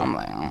on though? I'm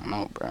like, I don't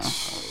know, bro.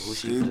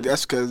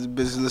 That's because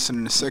bitches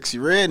listening to Sexy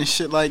Red and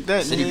shit like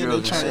that. City Nigga,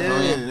 girls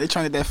and shit, they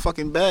trying to get that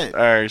fucking bag.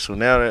 All right, so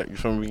now that you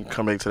feel me,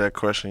 come back to that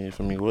question. You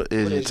feel me? What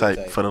is your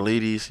type for the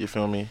ladies? You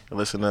feel me?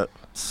 Listen up.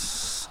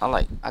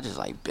 I just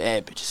like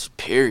bad bitches,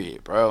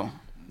 period, bro.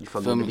 You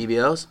fuck with the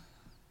BBLs?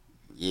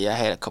 Yeah, I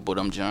had a couple of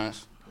them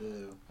Johns.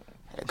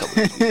 Had a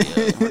couple of them,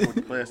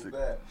 yeah. Plastic.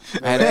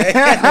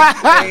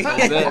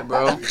 Bad,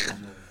 bro.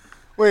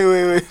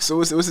 Wait. So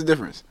what's the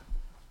difference?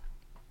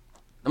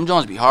 Them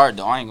Jones be hard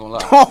though. I ain't gonna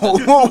lie.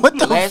 Oh, what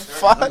the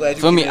fuck?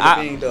 Feel me?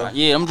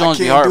 Yeah, them Jones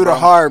be hard, Can't do bro. the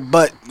hard,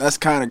 but that's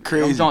kind of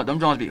crazy. Them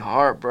Jones be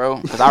hard,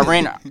 bro. Cause I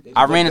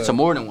ran into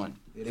more than one.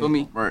 Feel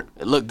me? Right.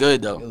 It looked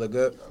good though. It look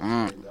good.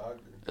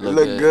 It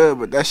look good,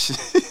 but that shit,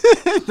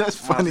 that's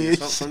funny as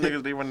Some shit.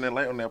 niggas, they run that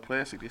light on that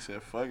plastic. They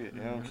said, fuck it.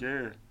 They don't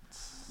care.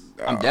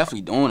 I'm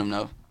definitely doing them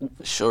though,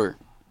 for sure.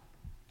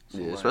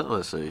 Yeah, especially,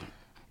 let's say,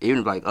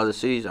 even like other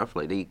cities, I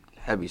feel like they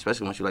heavy,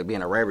 especially once you like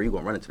being a rapper, you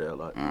gonna run into that a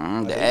lot.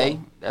 The A,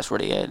 that's where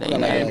they at. They You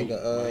in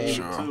got the like,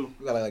 A.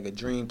 you got like a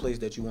dream place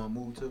that you want to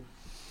move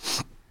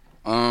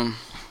to?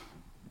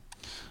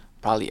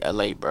 Probably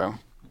LA, bro.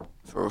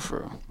 For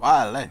real.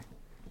 Why LA?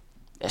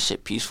 That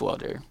shit peaceful out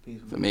there.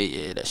 Peaceful. For me,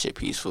 yeah, that shit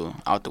peaceful.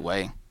 Out the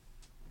way.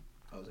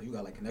 Oh, so you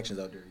got like connections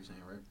out there, you saying,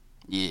 right?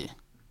 Yeah.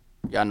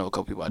 Yeah, I know a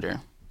couple people out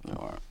there.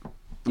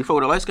 You fuck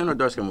with a light skin or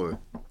dark skin more?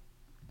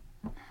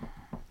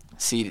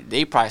 See,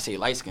 they probably say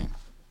light skin.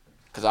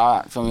 Cause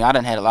I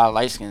done had a lot of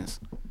light skins.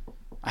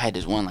 I had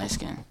this one light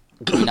skin.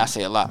 I mean, I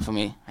say a lot for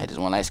me. I had this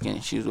one light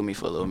skin. She was with me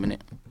for a little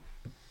minute.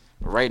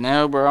 But right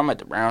now, bro, I'm at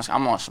the brown skin.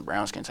 I'm on some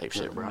brown skin type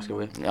shit, bro. Brown skin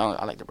way? Yeah,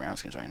 I like the brown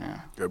skins right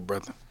now. Good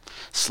brother.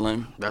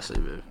 Slim. That's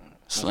it, man.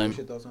 Slim. What's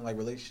your thoughts on like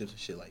relationships and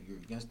shit? Like you're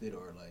against it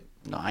or like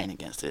No, I ain't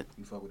against it.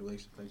 you fuck with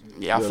relationships? Like,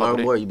 Yeah, I You a fuck lot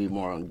with more, it. you be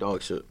more on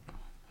dog shit.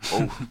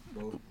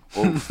 both?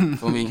 both. For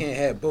You me, can't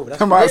have both.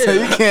 That's I'm about to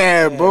say you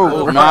can't have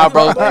both. nah,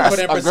 bro. Put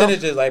in A girl,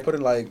 percentages, like put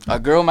in like. a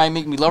girl might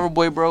make me lover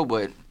boy, bro,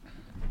 but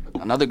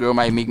another girl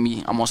might make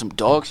me. I'm on some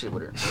dog shit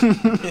with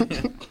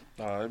her.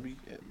 Nah, it be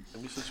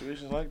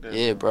situations like that.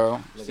 Yeah, bro.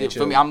 Look See, at for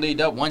you. me, I'm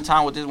laid up one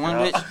time with this one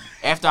bitch.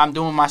 After I'm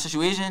doing my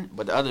situation,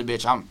 but the other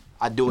bitch,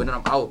 I do it and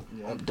I'm out.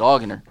 I'm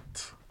dogging her.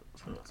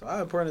 So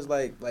how important is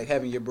like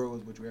having your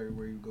bros with you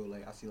everywhere you go?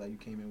 Like I see like you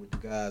came in with the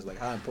guys. Like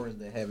how important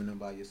is that having them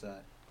by your side,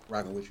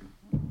 rocking with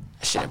you?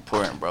 That shit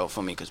important, bro,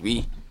 for me, cause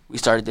we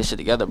started this shit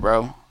together,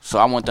 bro. So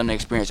I want them to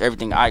experience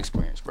everything I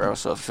experienced, bro.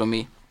 So for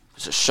me,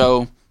 it's a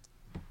show.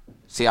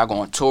 See, I go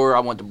on tour. I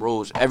want the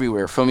bros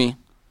everywhere. For me,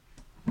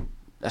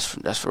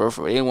 that's for real.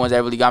 They the ones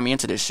that really got me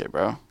into this shit,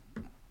 bro.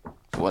 If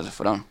it wasn't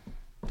for them,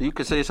 Do you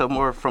consider yourself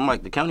more from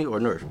like the county or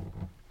north?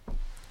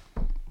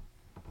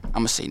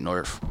 I'ma say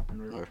North.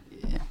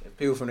 Yeah. If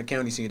people from the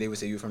county see you, they would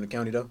say you from the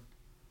county though.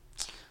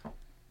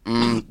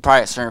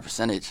 Probably a certain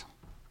percentage.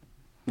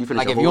 You finished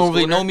Like your if you whole don't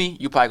really school know me,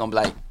 you probably gonna be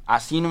like, I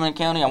seen him in the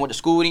county. I went to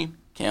school with him,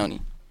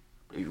 county.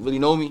 If you really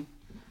know me,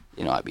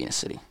 you know I'd be in the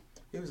city.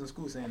 He was in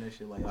school saying that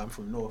shit like I'm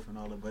from North and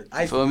all that. But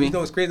I Feel me? you know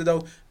what's crazy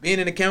though, being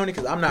in the county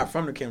because I'm not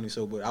from the county.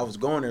 So but I was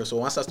going there. So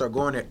once I started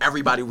going there,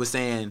 everybody was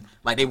saying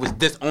like they was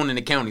disowning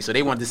the county. So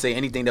they wanted to say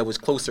anything that was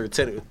closer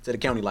to the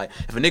county. Like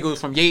if a nigga was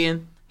from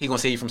Yaden, he gonna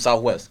say he from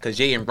Southwest because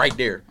Yaden right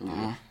there.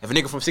 If a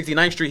nigga from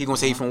 69th Street, he gonna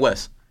say he from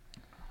West.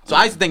 So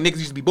I used to think niggas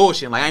used to be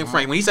bullshitting. Like I ain't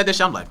frank. When he said that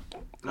shit, I'm like,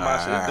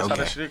 That's how okay.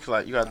 that shit is.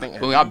 Like you gotta think.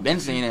 But I've been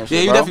saying that shit,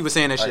 Yeah, you bro. definitely was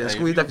saying that shit. Like,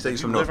 School, you definitely say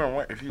he's from North.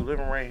 if you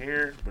living right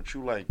here, but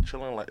you like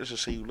chilling, like let's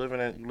just say you living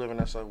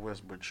at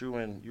Southwest, but you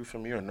feel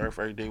me, you're in North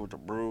every day with the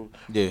bro.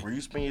 Yeah. Where you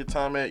spend your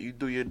time at, you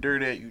do your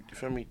dirt at, you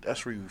feel me,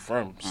 that's where you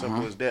from.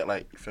 Simple as that.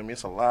 Like, you feel me,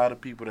 it's a lot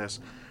of people that's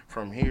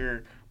from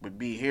here, but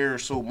be here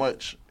so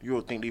much,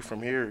 you'll think they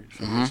from here. You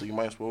feel me? So you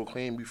might as well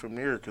claim be from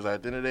there, because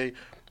at the end of the day,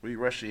 when you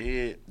rush your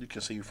head, you can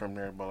say you from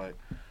there, but like,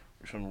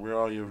 you feel me, where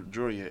all your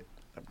joy at?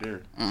 Up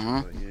there. So,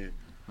 like, yeah.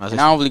 And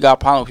I don't really got a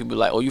problem with people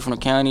like, oh, you from the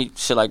county,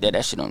 shit like that.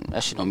 That shit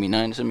don't mean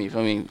nothing to me.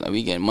 Feel me? Like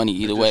we getting money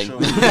either way.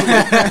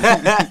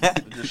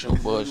 It just shows you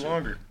Bullshit.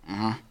 longer.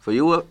 For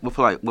you, what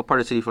part of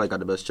the city you feel like got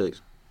the best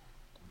chicks?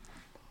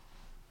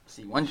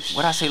 See,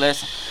 what I say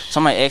last?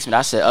 Somebody asked me.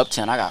 I said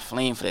Uptown. I got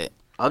flame for that.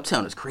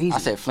 Uptown is crazy. I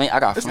said flame. I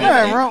got flame.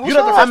 nothing for wrong. that. You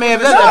know, I mean,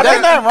 if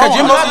that's because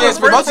you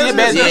most of your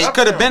bad bitches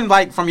could have been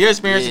like from your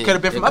experience. It could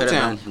have been from It coulda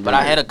Uptown. been. But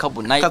I had a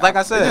couple nights. Because like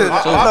I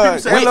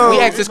said, Look, we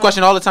ask this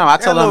question all the time. I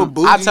tell little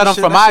them, I bougie tell them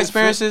shit, from that my shit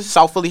experiences,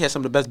 South Philly has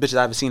some of the best bitches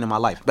I've ever seen in my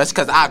life. That's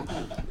because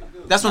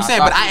that's what I'm saying.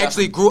 But I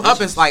actually grew up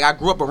I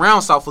grew up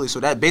around South Philly, so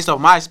that based off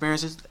my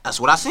experiences, that's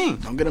what I seen.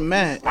 Don't get him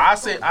mad. I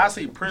say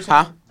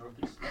personally. Huh?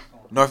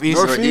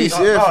 Northeast. Northeast,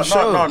 yeah, for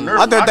sure. Nerf.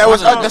 I thought that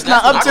was that's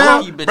not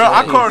Uptown. Bro,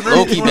 I call it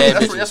Low-key bad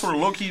that's bitches. that's where the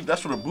low key,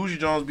 that's where the bougie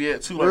Jones be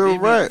at too. Like Real they be,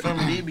 right. you feel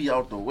me, they be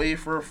out the way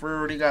for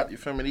they got, you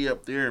feel me, they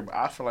up there. But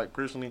I feel like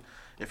personally,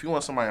 if you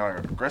want somebody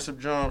like aggressive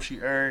Jones,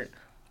 she earned.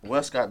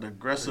 West got the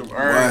aggressive Jones.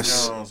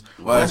 West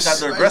got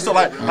the aggressive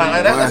that's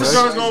what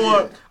Jones gonna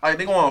want. Like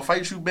they gonna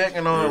fight you back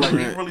and all. Like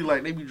they really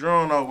like they be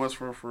drawn out West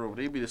for real.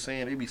 They be the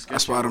same. They be sketchy.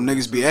 That's why them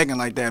niggas be acting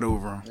like that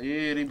over him.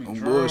 Yeah, they be On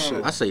drawn.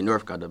 bullshit. I say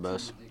North got the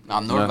best.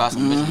 I'm North got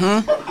some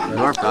bitches.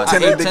 North got I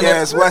Tender hate dick tender-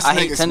 ass West I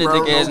hate niggas, tender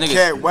bro. dick ass No niggas.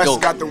 cat, West Yo.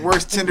 got the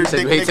worst tender said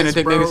dick you hate tender niggas,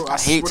 dick bro. niggas? I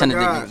hate tender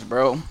dick niggas,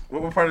 bro.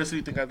 What part of the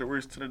city think got the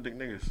worst tender dick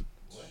niggas?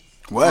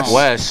 West.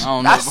 West. I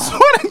don't know. I bro.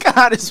 swear to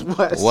God, it's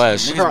West.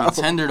 West. bro. Niggas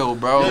be tender though,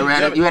 bro. You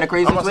had a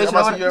crazy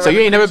situation? So you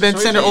ain't never been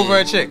tender over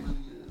a chick?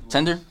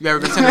 Tender? You ever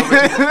been tender over a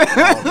chick?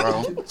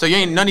 Oh, bro. So you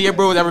ain't none of your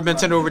bros ever been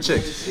tender over a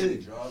chick?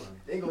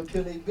 They gonna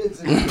kill their bitch.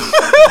 I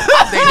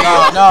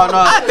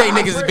think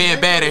niggas is being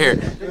bad in here.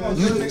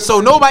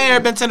 So nobody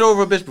ever been tender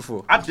over a bitch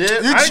before? I did. You I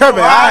ain't tripping.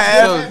 gonna I lie.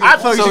 have. I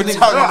thought you so talking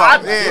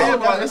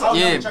niggas- about.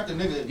 Yeah.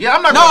 Yeah,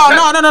 I'm not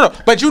gonna No.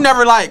 But you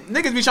never like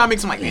niggas be trying to make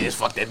some like, man, just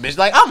fuck that bitch.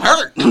 Like I'm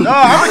hurt. No,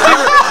 I'm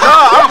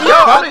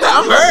gonna keep it.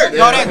 I'm hurt.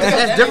 Yo,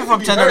 that's different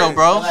from tender though,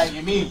 bro.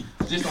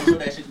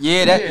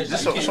 Yeah,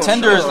 that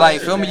tender is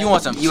like, feel me? You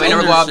want some? You ain't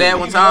never go out bad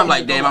one time?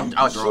 Like, damn, I'm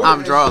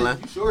drawing.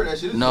 You sure that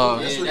shit is? No.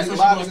 That's That's what when she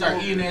gonna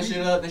start eating that shit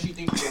up. Then she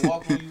think she can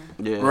walk on you.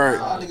 Yeah. Right.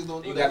 Niggas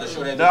don't do You that. got to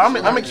show that. No,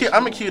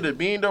 I'm a kid the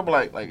bean though,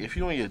 but like if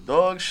you on your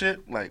dog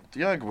shit, like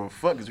you don't give a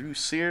fuck. Cause if you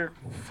see her,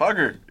 fuck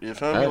her. You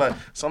feel me? Like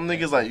some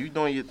niggas like you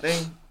doing your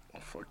thing.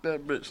 Fuck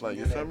that bitch. Like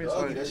you feel me? It's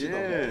like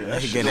yeah,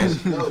 He getting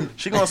it.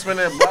 she gonna spend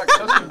that block.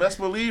 Trust me, best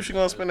believe she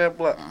gonna spend that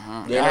block.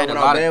 Yeah, I had a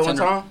lot of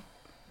tender.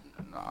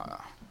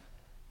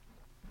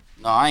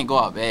 No, I ain't go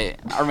out bad.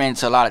 I ran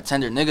into a lot of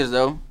tender niggas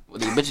though.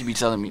 What these bitches be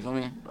telling me, feel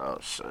me? Oh,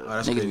 shit.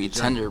 Niggas be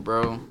tender,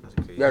 bro.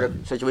 You had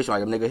a situation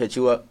like a nigga hit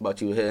you up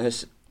about you hitting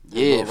his.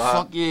 Yeah, little vibe?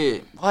 fuck yeah.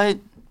 What?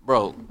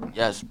 Bro,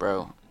 yes,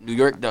 bro. New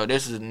York though,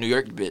 this is a New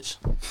York bitch.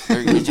 New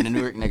York bitch and a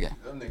New York nigga.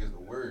 Them niggas the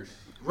worst.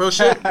 Real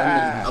shit.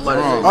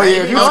 Oh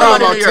yeah, if you No,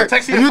 talking no, about no,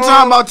 text if your you phone.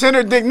 talking about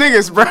tender dick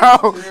niggas,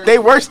 bro, they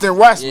worse than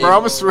West, Yeah,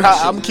 bro. bro.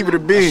 I'm keeping it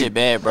That big. shit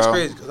bad, That's bro.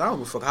 crazy because I don't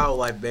give a fuck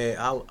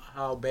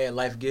how bad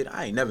life get.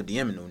 I ain't never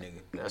DMing no nigga.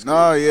 That's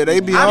No, yeah, they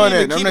be on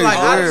it. Them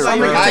niggas weird,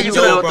 bro. How you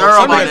bro, feel thorough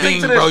about somebody it?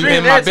 being, bro, you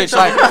hit my bitch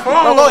like,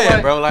 bro, go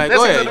ahead, bro, like,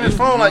 go ahead. His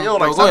phone, like, yo,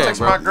 like, go ahead,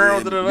 text bro. my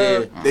girl.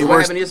 Yeah. They What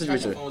worse. happened in your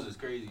situation?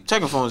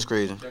 Checking phone is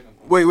crazy.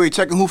 Wait,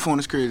 checking who phone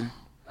is crazy.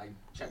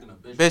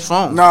 Bitch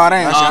phone. No, that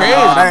ain't crazy.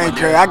 That ain't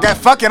crazy. I got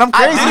fucking. I'm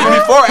I crazy. did it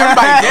before.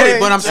 Everybody did it,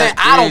 but I'm saying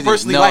I don't crazy.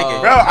 personally No. like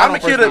it. Bro, I'm a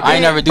kid of I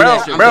ain't never do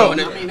that shit, bro. I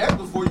mean, that's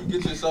before you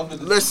get yourself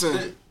into Listen,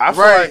 shit. I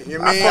feel right? like, You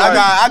mean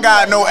I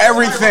got know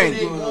everything,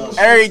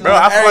 everything. Bro,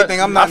 I feel Everything.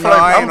 like, I'm not. I feel No,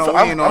 like I ain't no. We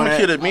ain't I'm on a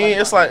kid that. of me.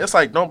 It's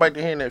like don't bite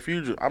the hand that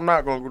feeds you. I'm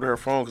not gonna go to her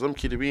phone because I'm a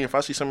kid of me. If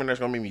I see something that's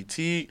gonna make me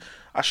teague,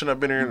 I shouldn't have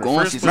been here in the going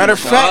first to place. Matter of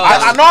fact,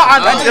 I know.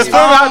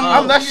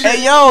 I'm that shit.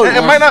 Hey yo,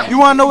 It might not. You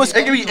wanna know what's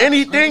It can be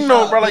anything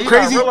though, bro. Like, you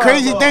gotta realize,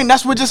 crazy bro. thing?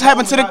 That's what just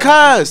happened to the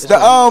cuz.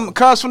 The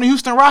cuz from the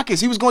Houston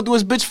Rockets. He was going through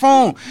his bitch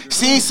phone.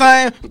 Seen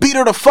something, beat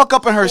her the fuck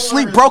up in her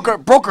sleep, broke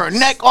her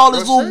neck, all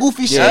this little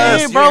goofy shit,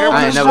 Yes, bro. yeah, I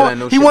ain't His never phone- done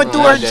no he shit went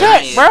through like her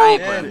that. jet,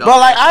 bro. But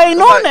like I ain't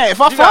knowing that. If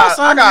I You find gotta-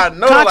 something, I gotta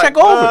know, can I like, check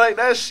bro, over? like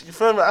that shit, you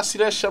feel me? I see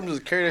that shit, I'm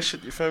just carry that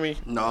shit, you feel me?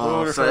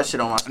 No, so that shit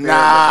on my spirit. Nah,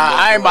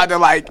 I ain't about to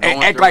like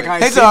Going act through like it. I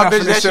ain't They seen tell a nothing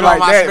bitch and that shit shit like on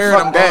my that. spirit,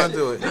 Fuck I'm that. going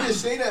to it. Niggas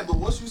say that, but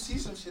once you see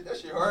some shit, that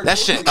shit hard. That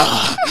shit,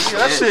 Yeah,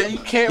 that shit, you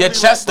can't. your really,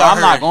 chest Bro, start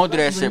I'm not hurting. going through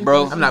that shit,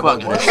 bro. I'm not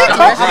going through that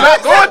like, I'm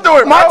not going through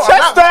it, bro. My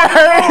chest start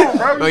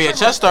hurting. Bro, your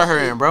chest start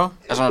hurting, bro.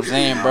 That's what I'm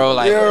saying, bro.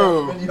 Like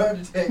Yo, that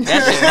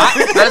shit not.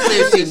 Especially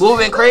if she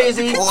moving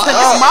crazy. Bro,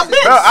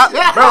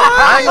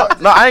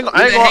 I ain't You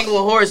been hanging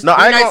with horse No,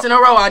 3 I ain't nights in a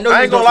row. I know I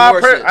you ain't going gonna through lie.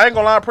 horse shit. I ain't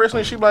gonna lie.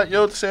 Personally, she be like,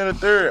 yo, to the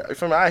third. You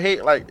feel me? I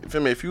hate like, you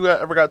feel me? If you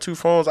ever got two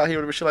phones, I hate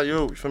when she like,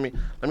 yo, you feel me?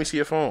 Let me see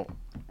your phone.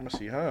 I'm gonna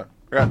see, huh?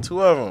 I got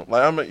two of them.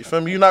 Like, you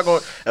feel me? You not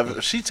going.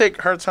 If she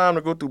take her time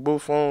to go through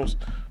both phones,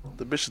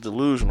 the bitch is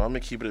delusional. I'm gonna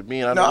keep it at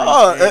being.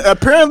 no,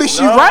 apparently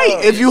she right.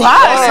 If you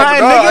hide something,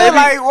 No, nigga, it be,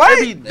 like what?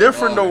 It be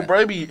different though, bro.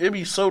 It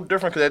be so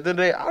different because at the end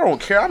of the day, I don't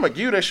care. I'm gonna give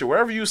you that shit.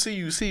 Wherever you see,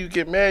 you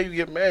get mad, you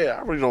get mad.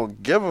 I really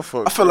don't give a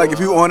fuck. I feel like if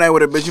you on that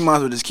with a bitch, you might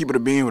as well just keep it a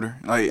bean with her.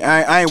 Like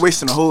I ain't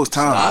wasting the whole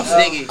time.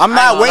 Nigga, I'm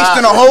not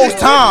wasting the whole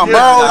time, bro.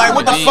 Like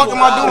what the fuck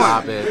am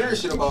I doing? Weird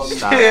shit about me.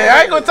 Yeah,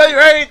 I ain't gonna tell you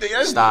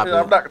everything. Stop it.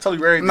 I'm not gonna tell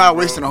you everything. I'm not bro.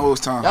 wasting the whole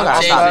time. Y'all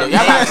gotta Change stop it. it.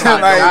 Y'all gotta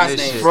stop Like, doing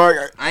this shit. fuck.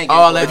 I ain't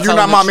All getting that If you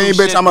not my main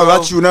bitch, I'ma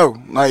let you know.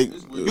 Like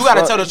You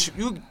gotta tell the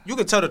you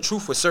can tell the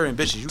truth with certain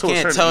bitches. You To a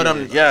can't certain- tell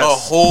them yes. the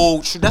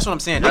whole truth. That's what I'm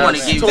saying. wanna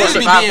give you Bitches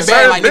be the being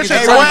bad like niggas bitches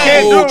be don't telling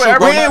can't the do whole it. truth,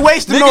 bro. we ain't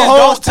wasting Niggas no whole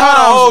don't tell the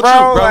whole time,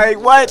 truth, bro. Like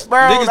what, bro?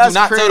 Niggas That's do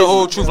not crazy. tell the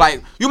whole truth.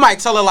 Like you might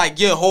tell her like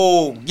your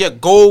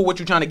goal, what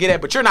you trying to get at,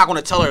 but you're not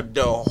gonna tell her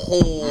the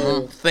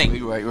whole thing.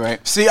 You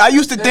right. See, I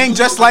used to think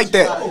just like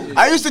that.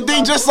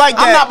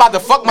 I'm not about to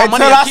fuck my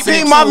money until I and keep it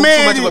seen too my much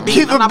man of a bean.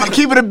 keep I'm not about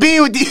to- it a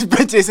bean with these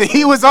bitches, and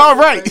he was all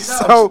right.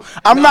 So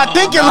I'm not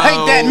thinking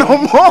like that no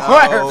more.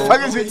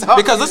 Fuck is you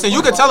talking? Because listen,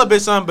 you can tell a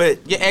bitch something,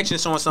 but your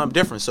actions showing something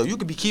different. So you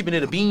could be keeping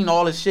it a bean,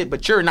 all this shit,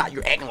 but you're not.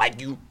 You're acting like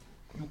you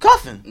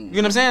cuffing. You know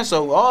what I'm saying?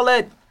 So all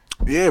that.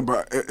 Yeah,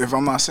 bro. If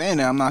I'm not saying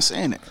that, I'm not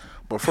saying it.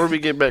 Before we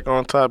get back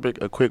on topic,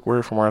 a quick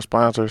word from our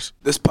sponsors.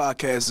 This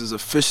podcast is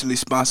officially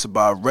sponsored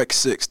by Rec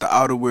 6, the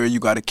outerwear you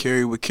got to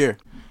carry with care.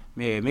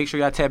 Yeah, make sure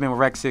y'all tap in with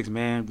Rec 6,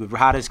 man. The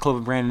hottest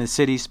clothing brand in the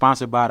city,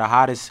 sponsored by the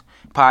hottest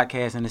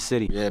podcast in the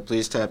city. Yeah,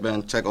 please tap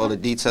in, check all the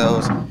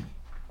details.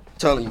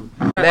 Telling you.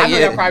 I know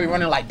y'all probably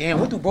running like, damn,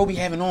 what do bro be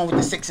having on with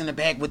the 6 in the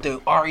back with the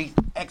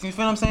REX? You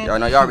feel what I'm saying? Y'all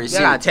know y'all already Y'all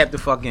seen gotta it. tap the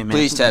fuck in, man.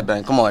 Please tap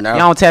in. Come on now. Y'all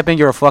don't tap in,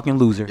 you're a fucking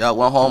loser. Y'all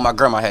went home, my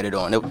grandma had it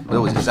on. It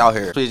was just out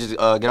here. Please just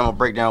get them a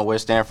breakdown where it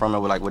stand from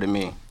and what it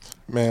mean.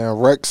 Man,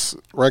 Rex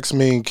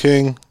mean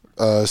king.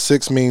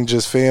 6 mean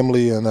just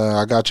family, and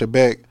I got your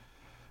back.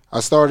 I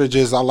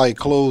like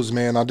clothes,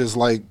 man. I just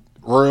like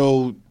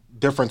real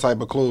different type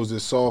of clothes. The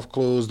soft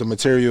clothes, the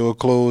material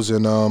clothes,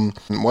 and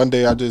one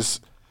day I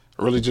just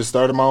really just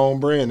started my own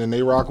brand, and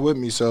they rock with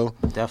me. So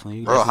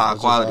Definitely. Real high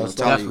quality. I'm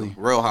telling Definitely. you,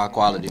 real high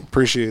quality.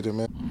 appreciate it,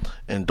 man.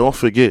 And don't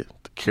forget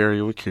to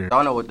carry with care.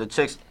 Y'all know what the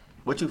chicks.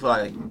 What you feel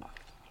like?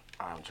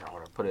 I'm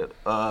trying to put it.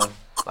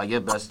 Like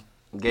your best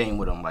game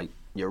with them, like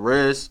your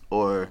wrist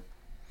or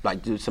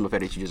like do simple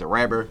fact that you just a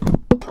rapper.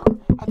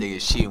 I think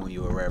it's cheating when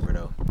you a rapper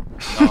though.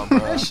 No, bro,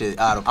 that shit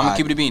out of I'm gonna pocket.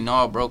 keep it a bean,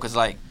 no, bro, cause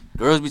like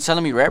girls be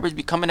telling me rappers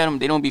be coming at them,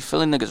 they don't be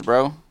feeling niggas,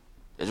 bro.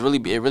 It really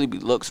be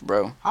looks,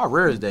 bro. How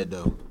rare is that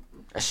though?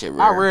 That shit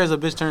How rare. rare is a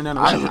bitch turn down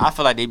a rapper? I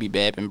feel like they be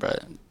bapping, bro.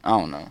 I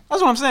don't know.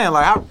 That's what I'm saying.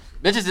 Like, how,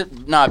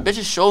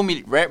 Bitches show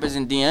me rappers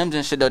and DMs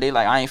and shit though. They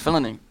like I ain't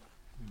feeling him.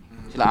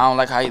 She like I don't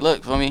like how he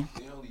look. Feel me?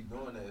 They only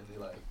doing that if they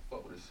like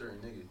fuck with a certain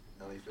nigga.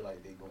 Now they feel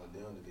like they going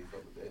down if they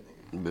fuck with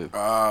that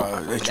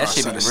nigga. They try That to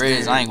shit set be a riz.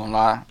 I standard. ain't gonna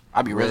lie.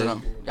 I be rizzing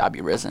them. Y'all be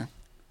rizzing.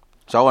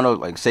 So I wanna know,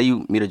 like, say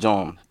you meet a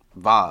John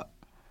vibe,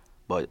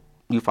 but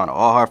you find out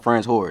all her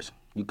friends whores.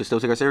 You can still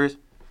take her serious?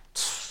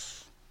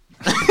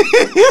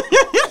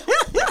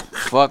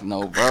 Fuck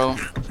no, bro.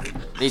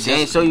 They She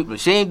ain't just show you.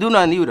 She ain't do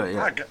nothing to you though.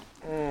 Yeah.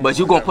 But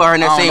you gonna put her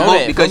in that I don't same know boat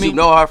that, because feel you me?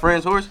 know all her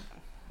friends whores?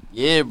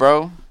 yeah,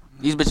 bro.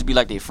 These bitches be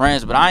like they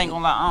friends, but I ain't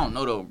gonna lie. I don't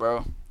know though,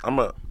 bro. I'm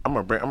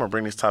gonna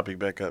bring this topic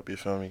back up. You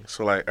feel me?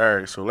 So like, all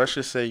right. So let's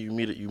just say you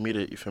meet it. You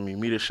feel me? You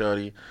meet a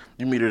shawty.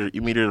 You meet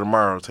her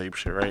tomorrow, type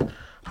shit, right?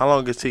 How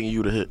long is it taking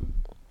you to hit?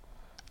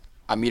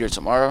 I meet her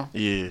tomorrow.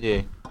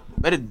 Yeah.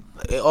 But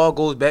it all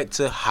goes back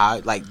to how,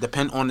 like,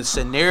 depend on the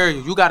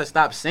scenario. You gotta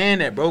stop saying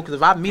that, bro. Because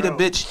if I meet a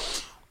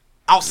bitch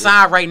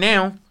outside right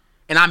now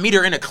and I meet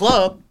her in a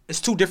club, it's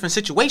two different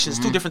situations,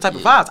 two different type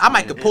of vibes. I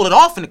might could pull it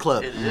off in the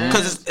club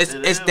because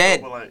it's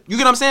that. You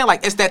get what I'm saying?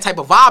 Like it's that type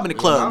of vibe in the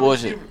club.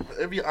 Bullshit.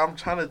 I'm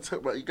trying to,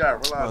 but you gotta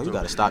realize. Bro, you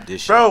gotta stop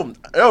this shit, bro.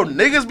 Yo,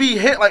 niggas be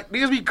hit like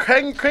niggas be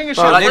cranking shit.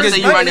 Bro, Like, niggas,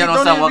 you right there on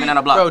something walking down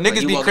the block. Bro,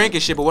 niggas be cranking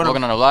shit, but what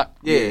Walking on the block.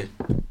 Yeah.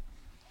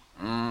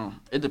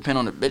 It depend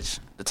on the bitch,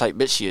 the type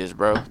bitch she is,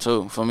 bro.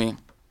 Too for me.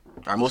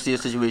 Alright, most of your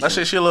situations. That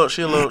shit, she a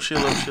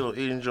little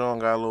Asian John,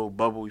 got a little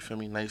bubble, you feel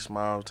me? Nice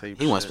smile tape.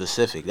 He went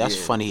specific. That's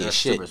funny as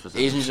shit.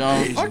 Asian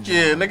John. Fuck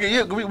yeah, nigga.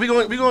 Yeah, we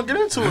gonna get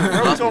into it,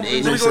 bro. We gonna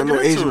Asian, get little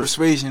Asian into it.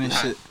 persuasion and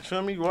shit.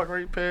 Feel me? Walk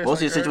right past. Most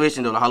of your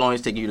situations though, how long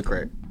is it taking you to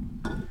crack?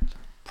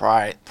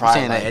 Pride.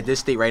 Saying Like, that at this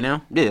state right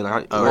now. Yeah,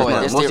 like, bro,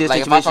 at this state,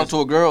 like if I talk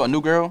to a girl, a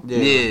new girl,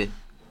 yeah,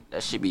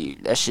 that should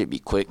be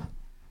quick.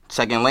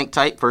 second link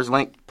type, first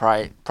link.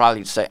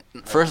 Probably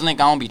first link.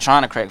 I don't be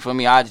trying to crack. For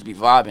me, I just be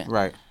vibing.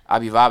 Right. I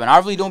be vibing. I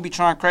really don't be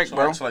trying to crack, So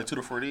bro. like 2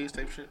 to 4 days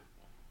type shit.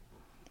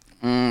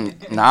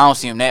 Nah, I don't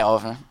see him that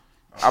often.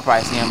 I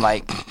probably see him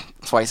like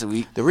twice a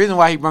week. The reason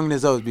why he brought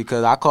this up is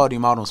because I called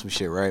him out on some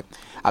shit, right?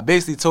 I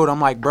basically told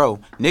him, like, bro,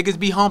 niggas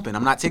be humping.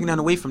 I'm not taking that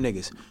away from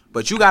niggas.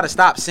 But you got to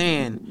stop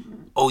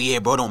saying, oh, yeah,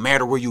 bro, don't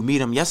matter where you meet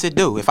them. Yes, it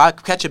do. If I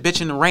catch a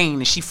bitch in the rain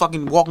and she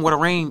fucking walking with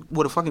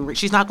a fucking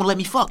she's not going to let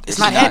me fuck. It's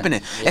not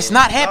happening. Yeah. It's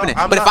not happening.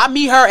 But if I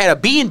meet her at a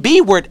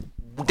B&B where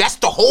that's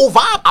the whole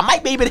vibe, I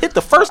might be able to hit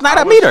the first night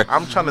I meet her.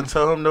 I'm trying to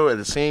tell him, though, at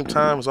the same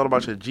time, it's all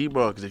about your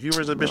G-ball. Because if you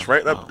raise a bitch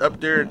right up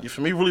there, if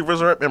me really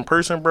raise her up in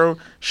person, bro,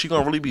 she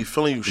going to really be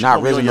feeling you. She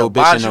not raising no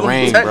bitch in the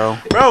rain, bro.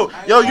 Bro,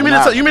 yo, you mean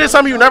to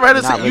tell me you never had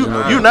it?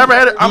 You never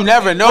had it? You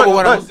never know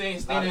what I'm saying.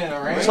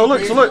 So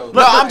look.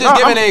 No, I'm just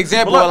giving an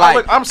example of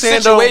like I'm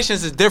saying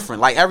situations is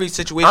different. Like every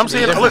situation I'm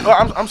saying, is different.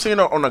 I'm saying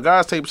on the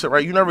guys tape shit,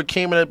 right? You never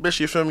came in that bitch,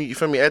 you feel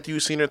me? After you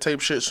seen her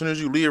tape shit, as soon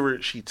as you leave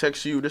her, she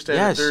texts you, this, that,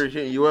 and the third,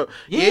 hitting you up.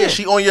 Yeah,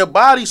 she on your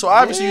body, so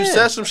obviously you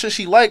said some shit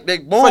she liked,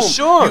 that boom. For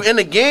sure. You in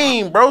the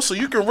game, bro, so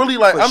you can really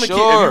like, I'm a kid, if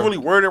you really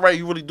word it right,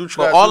 you really do what you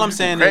gotta do. All I'm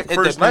saying is it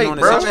depends on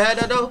the situation. Had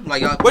that though?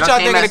 Like, what y'all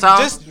think?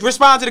 Just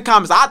respond to the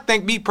comments. I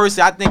think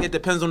I think it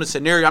depends on the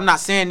scenario. I'm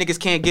not saying niggas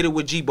can't get it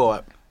with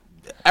G-Ball.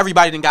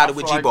 Everybody done got it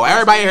with G-Ball.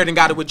 Everybody here done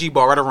got it with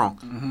G-Ball, right or wrong.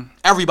 Mm-hmm.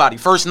 Everybody.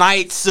 First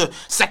nights,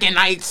 second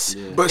nights.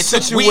 Yeah. But it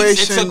took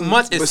weeks, it took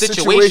months. It's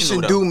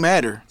situation do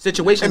matter.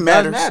 Situation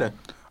matter.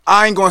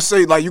 I ain't gonna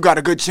say like you got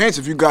a good chance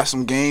if you got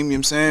some game, you know what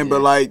I'm saying?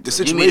 But like the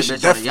situation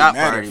definitely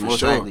matter for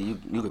sure.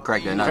 You could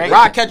crack that night.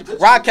 Rod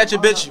catch a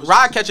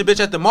bitch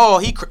at the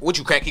mall. What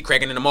you crack? He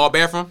cracking in the mall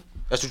bathroom?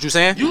 That's what you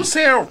saying? You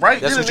saying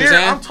right That's then what and you there.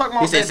 saying? I'm talking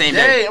about that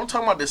day. I'm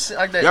talking about this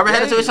like that. You ever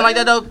had a situation like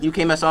that though? You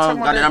came at some,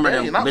 got the number,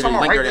 then I'm talking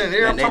about right then and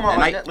there. I'm talking about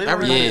like that.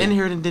 Everybody in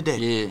here done did that.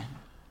 Yeah.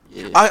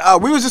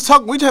 We was just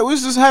talking. We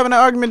was just having an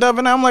argument the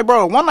other night. I'm like,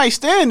 bro, one night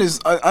stand is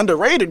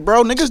underrated,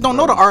 bro. Niggas don't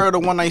know the art of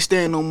the one night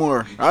stand no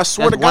more. I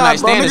swear to God,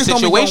 bro. Niggas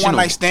don't be doing one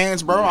night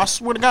stands, bro. I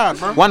swear to God,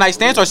 bro. One night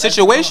stands are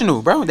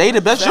situational, bro. They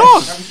the best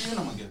Jones.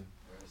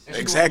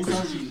 Exactly.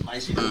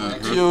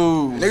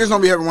 Niggas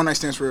don't be having one night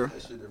stands for real.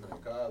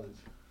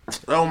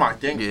 Oh my,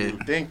 thank you.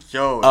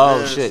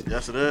 Oh shit.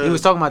 Yes it is. He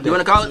was talking about that. You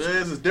in college?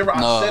 It's different.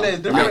 No. I said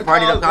it's different. You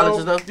party up college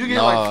and stuff? You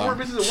get like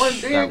 4 bitches in one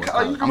day.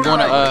 I'm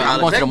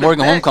going to the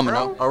Morgan homecoming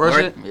though. Oh, real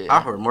shit? Yeah.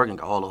 I heard Morgan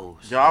got all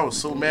those. Yo, I was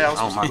so mad.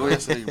 I was supposed to go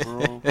yesterday,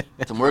 bro.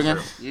 To Morgan?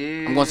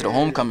 Yeah. I'm going to the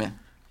homecoming.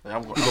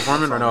 I'm You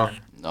performing or no?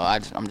 No,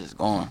 I'm just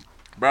going.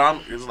 Bro,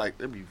 it's like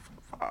it'd be.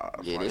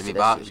 Yeah, It be that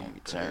Bob. shit's gonna be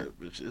turned.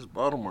 Bitch, it's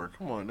Baltimore.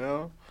 Come on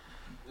now.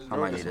 I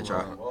might need to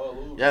try.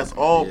 That's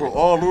all, bro.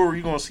 All over.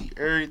 You gonna see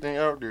everything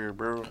out there,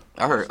 bro.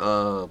 I heard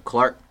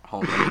Clark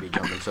homecoming be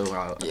jumping too.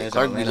 Yeah,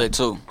 Clark be lit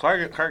too.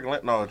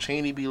 Clark, no,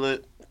 Cheney be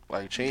lit.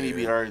 Like Cheney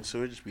be alright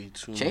too. It just be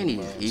too. Cheney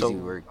is easy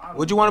work.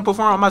 Would you want to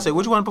perform? I might say,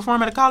 would you want to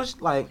perform at a college?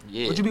 Like,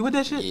 Yeah. would you be with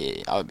that shit?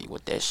 Yeah, I would be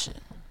with that shit.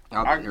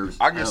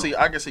 I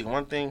can see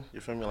one thing.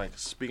 You feel me? Like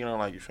speaking on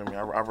like you feel me.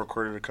 I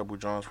recorded a couple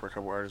joints for a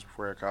couple artists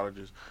before at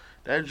colleges.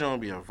 That joint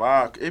be a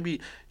vibe. It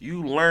be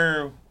you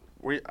learn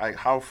like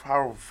how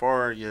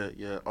far your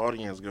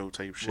audience go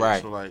type shit.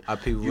 Right. So like How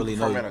people you really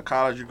perform know at a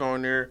college, you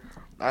going there.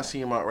 I see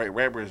them out right.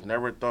 Rappers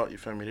never thought you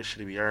feel me. This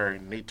should be alright,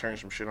 and they turn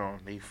some shit on.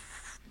 They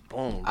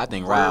boom. I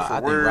think word Rahh. for I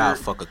think word. Rahh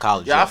fuck a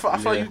college. Yeah, up. I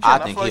feel you. I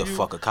think he'll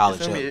fuck a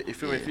college up.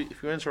 If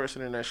you're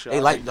interested in that shit, They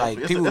I like- think like,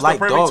 it's people it's like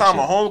the perfect Dawg time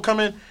shit. of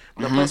homecoming.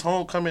 Plus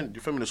homecoming, you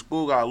feel me? The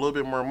school got a little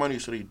bit more money,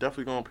 so they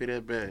definitely gonna pay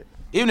that back.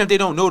 Even if they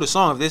don't know the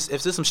song, if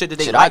there's some shit that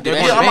they Shit, I like, do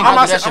they're that gonna shit. bang. I'm I do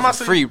not that shit for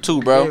saying- free too,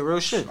 Yeah, bro. real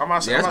shit.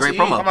 That's great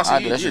promo.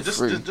 I do that shit for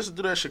free. Just to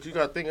do that shit. You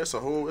gotta think it's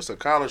a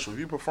college. So if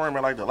you perform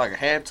at like a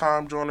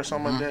halftime joint or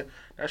something like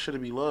that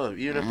should be love,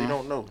 even if they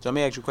don't know. So let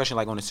me ask you a question,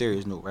 like on a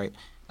serious note, right?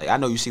 Like I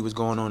know you see what's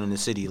going on in the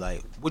city.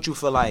 Like, what you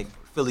feel like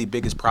Philly's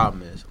biggest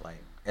problem is, like,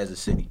 as a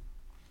city?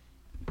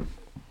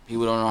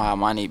 People don't know how to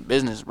mind their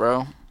business,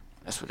 bro.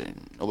 That's what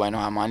nobody know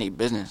how to mind their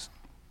business.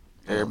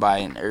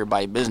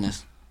 Everybody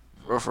business.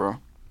 For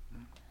real.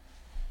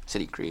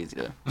 City crazy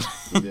though.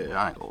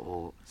 Yeah, I ain't gonna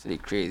hold. City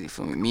crazy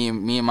for me.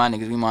 Me and my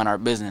niggas, we mind our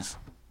business.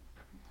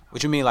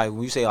 What you mean, like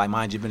when you say like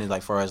mind your business,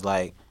 like far as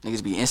like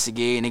Niggas be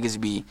instigating,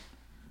 niggas be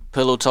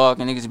pillow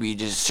talking, niggas be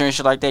just certain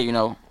shit like that, you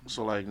know.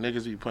 So like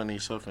niggas be putting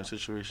themselves in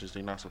situations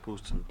they not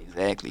supposed to.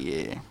 Exactly,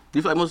 yeah. Do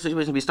you feel like most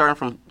situations be starting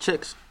from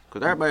chicks?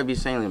 Cause everybody be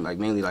saying like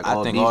mainly like I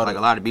all think beef, all like the-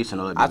 a lot of beefs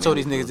and all that. I told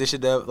these niggas this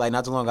shit that like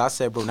not too long ago. I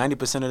said, bro,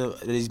 90% of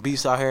these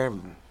beefs out here,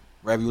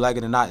 whether you like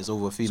it or not, is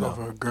over a female.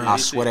 over a girl. I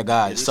swear to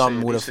God, it's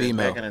something with a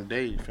female. Back in the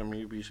day, you feel me?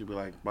 You used to be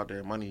like about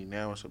that money.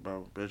 Now it's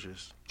about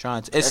bitches.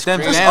 Trying to, it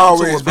stems crazy. down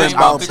to a Always been bitch.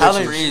 about I'm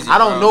telling you, bitches. I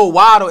don't know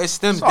why though. It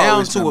stems It's down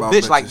always to been a about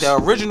bitch. Like bitches.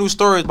 the original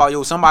story is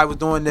about somebody was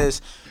doing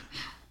this,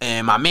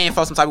 and my man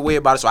felt some type of way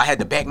about it, so I had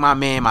to back my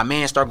man. My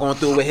man started going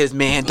through it with his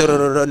man.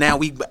 Now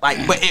we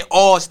like, but it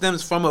all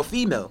stems from a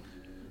female.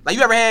 Like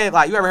you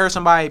ever heard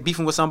somebody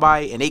beefing with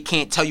somebody and they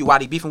can't tell you why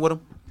they beefing with them?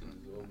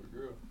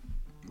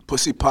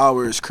 Pussy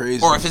power is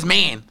crazy. Or if his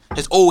man,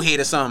 his old head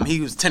or something,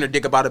 he was tender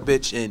dick about a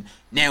bitch and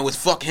now it's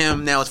fuck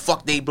him, now it's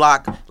fuck they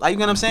block. Like, you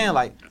know what I'm saying?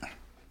 Like,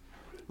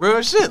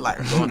 real shit. Like,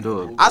 Don't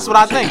do it. that's what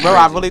I think, bro.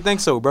 I really think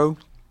so, bro.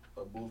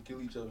 Both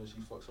kill each other and she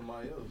fuck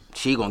somebody else.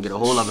 She gonna get a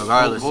hold of it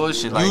regardless.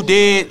 Bullshit, You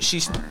did.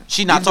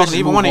 She not talking to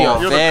even one of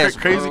y'all. Yo, Fast,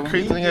 the crazy bro.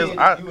 thing is,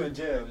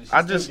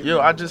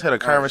 I just had a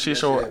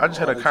conversation. I just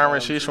had a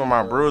conversation with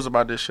my bros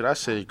about this shit. I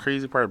said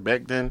crazy part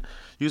back then.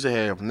 You used to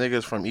have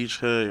niggas from each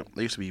hood.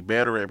 They used to be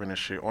battle rapping and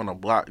shit on the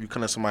block. You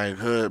couldn't have somebody's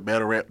hood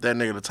battle rap that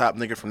nigga, the top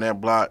nigga from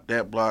that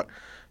block.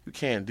 You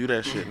can't do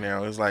that shit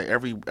now. It's like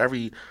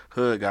every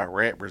hood got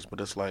rappers, but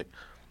it's like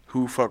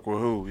who fuck with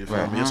who. You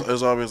feel me?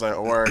 It's always like,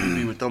 oh, all right, you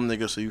be with them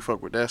niggas, so you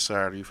fuck with that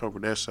side, or you fuck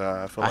with that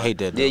side. I hate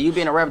that. Yeah, you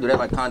being a rapper do that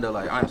like kind of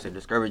like I don't say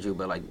discourage you,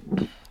 but like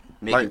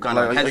make Like- you kind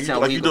of like hesitant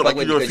you when you do- fuck like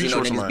with you do a because you know feature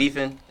with niggas somebody.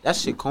 beefing. That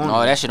shit corny.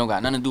 No, that shit don't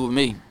got nothing to do with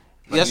me.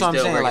 That's you what I'm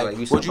still saying. regular, Like, like,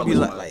 you still would you fuck be with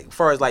like, somebody. as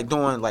far as like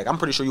doing, like, I'm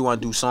pretty sure you want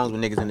to do songs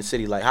with niggas in the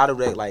city. Like, how do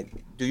they, like,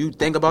 do you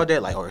think about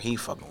that? Like, or he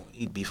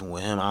beefing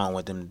with him. I don't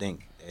want them to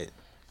think that.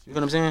 You know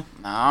what I'm saying?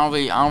 Nah, I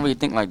don't really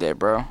think like that,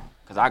 bro.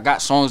 Cause I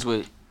got songs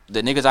with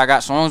the niggas I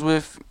got songs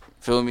with.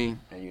 Feel me?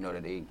 And you know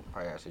that they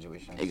probably have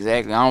situations.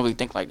 Exactly. I don't really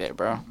think like that,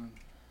 bro.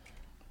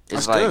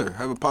 It's That's like, good.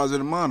 Have a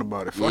positive mind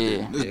about it. Fuck Yeah.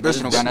 it. This Yeah,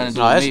 business. don't got nothing to do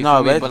No, with it's me, no,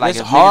 feel me? but But like, it's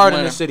if niggas hard in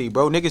wanna- the city,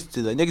 bro.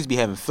 Niggas be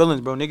having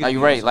feelings, bro. Niggas. Are you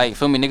be- right? Like,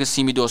 feel me? Niggas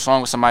see me do a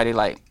song with somebody,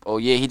 like, oh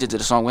yeah, he just did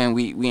a song with him.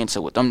 We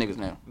into with them niggas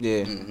now.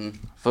 Yeah.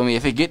 Feel me?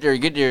 If it get there,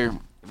 get there.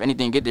 If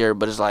anything, get there.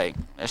 But it's like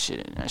that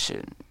shit.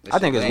 I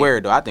think it's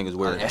weird though. I think it's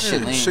weird. That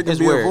shit lame. Shit can It's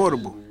be weird.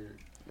 avoidable.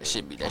 That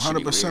shit be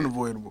 100% weird.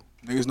 avoidable.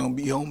 Niggas don't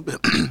be on.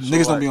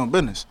 Niggas don't be on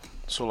business.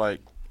 So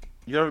like,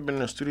 you ever been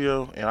in the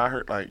studio and I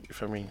heard like, you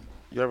feel me?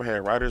 You ever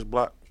had writer's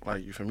block?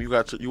 Like, you feel me? You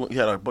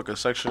had a book a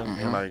section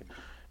and like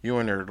you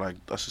in there like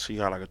let's just see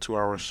you had like a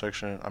 2-hour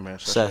section. I mean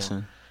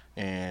session.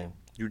 And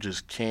you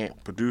just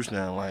can't produce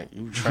now. Like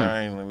you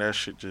trying and that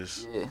shit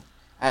just. Yeah,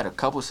 I had a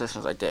couple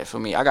sessions like that. For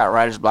me, I got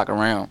writer's block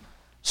around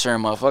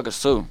certain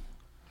motherfuckers too.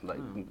 Like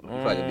you feel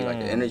like it'd be like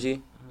the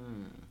energy.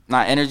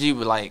 Not energy,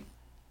 but like,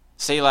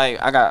 say like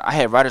I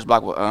had writer's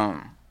block with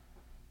when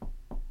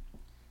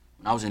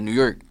I was in New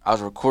York. I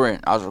was recording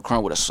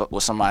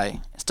with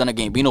somebody. Stunna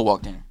Gambino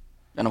walked in.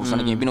 You know who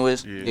Stunna Gambino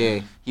is?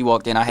 Yeah. He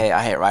walked in. I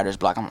had writer's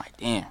block. I'm like,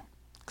 damn,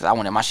 cause I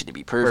wanted my shit to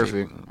be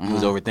perfect. You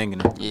was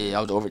overthinking it. Yeah,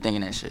 I was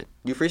overthinking that shit.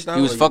 You freestyle?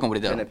 He was or fucking you with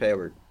it, though. pen and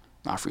pad?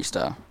 Not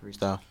freestyle.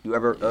 Freestyle. You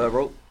ever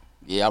wrote?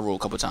 Yeah, I wrote a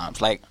couple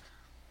times. Like,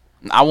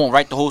 I won't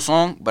write the whole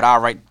song, but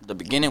I'll write the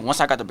beginning. Once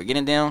I got the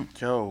beginning down,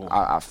 Yo,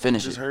 I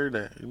finish just it. heard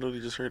that. You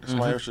literally just heard that.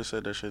 Somebody else just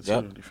said that shit too.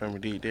 Yep. You feel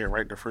me? They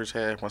write the first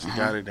half. Once he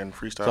got it, then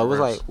freestyle. So the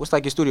rest. what's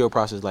like your studio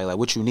process like? Like,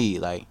 what you need?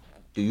 Like,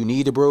 do you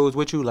need the bros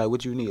with you? Like,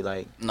 what you need?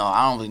 Like, No,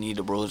 I don't really need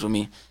the bros with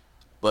me,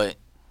 but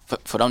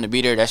for them to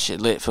be there, that shit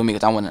lit for me.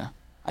 Cause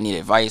I need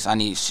advice. I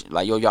need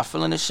like, yo, y'all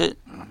feeling this shit?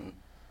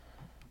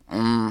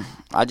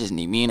 I just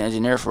need me and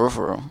engineer for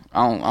real.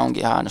 I don't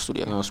get high in the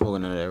studio. you don't smoke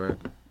none of that, right?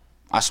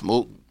 I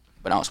smoke,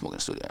 but I don't smoke in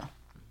the studio.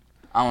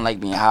 I don't like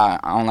being high.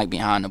 I don't like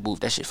being high in the booth.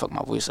 That shit fuck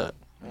my voice up.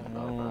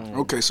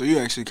 Okay, so you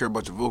actually care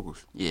about your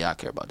vocals. Yeah, I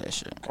care about that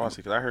shit.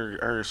 Honestly, cause I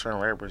heard certain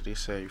rappers they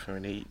say, you feel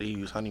me? They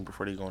use honey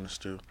before they go in the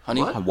stew.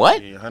 Honey,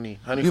 What? Yeah, honey.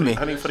 You for, mean-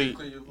 honey for the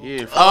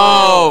yeah. For,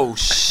 Oh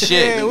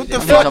shit! Yeah, what the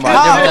I'm fuck? talking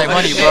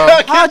about different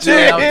type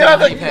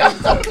honey,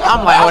 bro.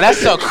 I'm like, oh, that's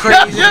so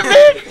crazy.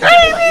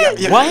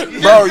 What?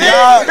 Bro,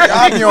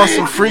 y'all be on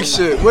some freak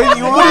shit. What did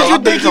you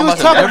think you was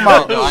talking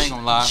about? No, I ain't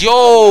gonna lie.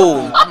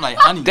 Yo, I'm like,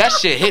 honey. that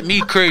shit hit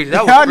me crazy.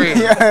 That was crazy.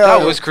 Yeah.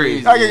 That was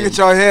crazy. I can get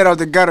your head out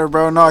the gutter,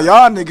 bro. No,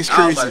 y'all niggas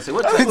I was about to crazy. say,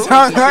 what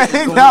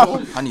the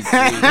No. Honey, He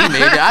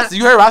made that.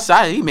 You heard what I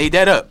said? He made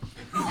that up.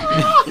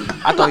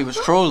 I thought he was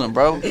trolling,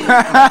 bro. Yo,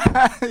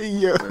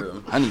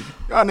 Honey,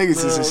 y'all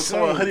niggas is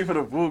someone insane. honey for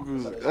the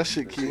vocals. That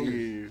shit kill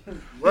you.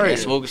 that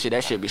smoking shit,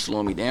 that shit be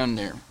slowing me down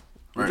there.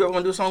 You ever want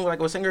to do a song with like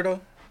a singer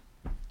though?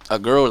 A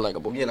girl, like a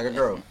boy. Yeah, like a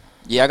girl.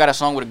 Yeah, I got a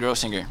song with a girl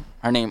singer.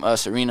 Her name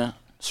Serena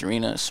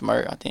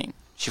Smart, I think.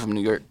 She from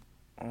New York.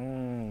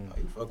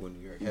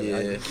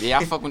 Yeah. Yeah,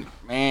 I fuck with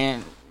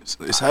man.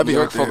 It's heavy New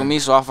York out fuck with there. me,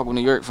 so I fuck with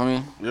New York for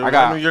me. Yo, I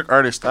got New York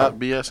artists, stop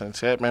BS and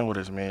tap man with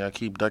us, man. Y'all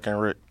keep ducking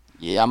Rick.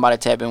 Yeah, I'm about to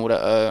tap in with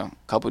a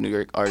couple New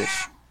York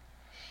artists.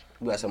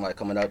 You got somebody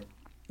coming up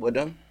with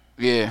them?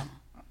 Yeah.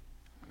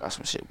 Got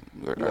some shit.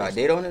 New York You got a artists.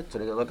 date on it so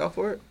they can look out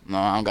for it? No,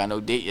 I don't got no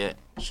date yet.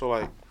 So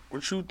like,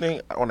 what you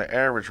think on the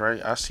average, right?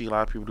 I see a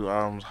lot of people do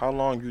albums. How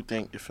long you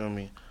think, you feel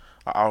me,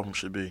 an album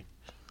should be?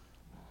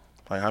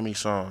 Like how many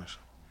songs?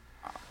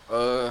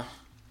 Yeah.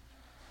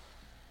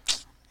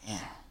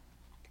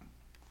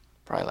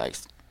 Probably like,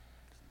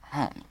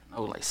 I don't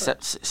know, like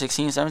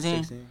 16, 17?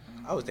 16.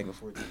 I was thinking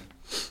 14.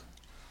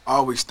 I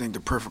always think the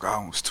perfect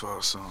album was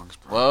 12 songs,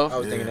 bro. Well, I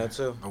was thinking that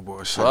too. No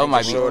bullshit. 12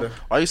 might be shorter.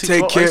 Why you see Take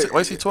 12? Care. Why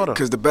you see 12?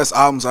 Because the best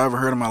albums I ever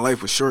heard in my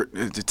life was short.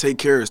 To Take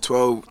Care is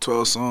 12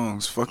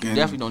 songs. Fucking.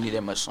 Definitely don't need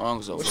that much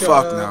songs though.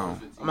 Fuck no.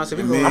 I'm not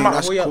saying,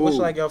 That's what's cool.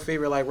 like your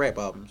favorite like rap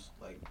albums?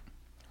 Like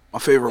My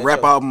favorite rap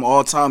yo. album of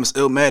all time is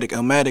Illmatic.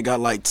 Illmatic got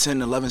like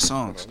 10, 11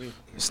 songs.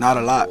 It's not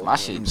a lot. My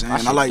shit- You know what my I'm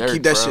saying? I like shit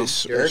keep that dirt,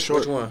 shit Derek, short.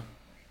 which one?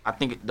 I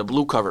think the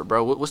blue cover,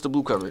 bro. What's the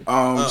blue cover?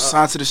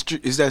 Sign to the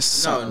Street. Is that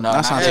No,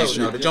 not Sign to the hell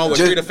Street? no. The joint with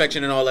Just- Street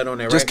Affection and all that on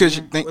there, Just right? cause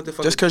you think, What the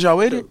fuck just is- cause y'all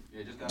waited,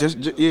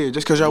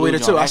 just cause y'all Blue waited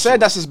too. Joint, I that said shit-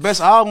 that's his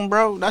best album,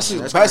 bro. That's his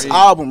That's best crazy.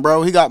 album,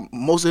 bro. He got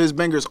most of his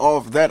bangers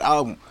off that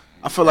album.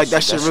 I feel like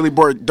that shit really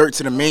brought dirt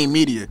to the main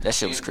media That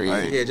shit was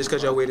crazy. Yeah, just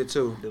cause y'all waited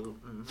too.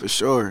 for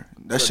sure.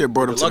 That shit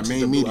brought him to Deluxe the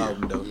is main blue media.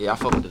 album, though. Yeah, I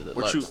fuck with the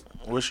deluxe.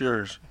 What's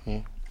yours?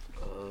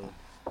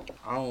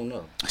 I don't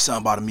know.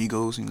 Something about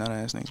Amigos, you know that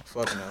ass name.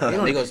 Fuck no. He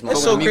don't- Niggas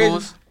It's so crazy.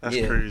 Amigos? That's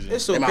Yeah. crazy.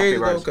 It's so They my crazy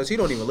favorite though, artists. cause he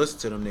don't even listen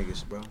to them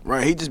niggas, bro.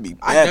 Right? He just be.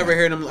 I bad.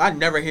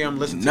 never hear him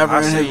listen.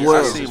 Never to in them. his I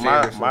world. see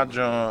my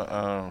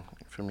John,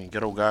 for me,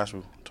 Ghetto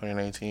Gospel,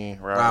 2019,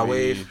 Ride Ride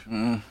Wave.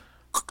 Wave.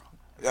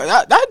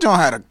 That joint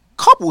had a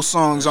couple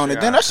songs on it.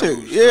 Then that shit,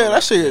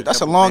 that's a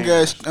Couple long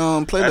ass That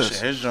shit,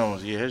 playlist. his John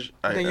was, You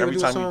like, think you would every do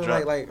a time song he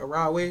dropped. like a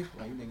Ride Wave?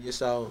 Like you think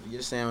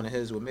your sound and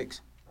his would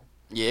mix?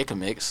 Yeah, it can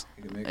mix.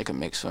 It can mix. It can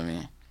mix for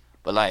me.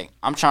 But like,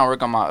 I'm trying to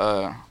work on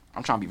my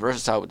I'm trying to be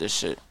versatile with this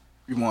shit.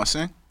 You want to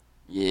sing?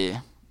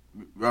 Yeah.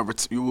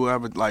 You will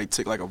ever like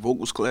take like a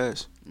vocals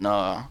class?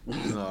 Nah.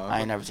 I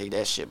ain't never take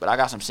that shit. But I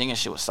got some singing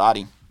shit with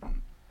Sadi.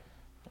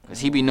 Cause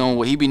he be knowing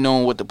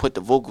what to put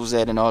the vocals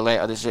at and all that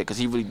other shit. Cause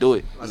he really do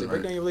it. I said,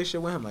 break down your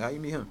relationship with him. Like how you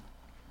meet him?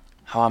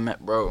 How I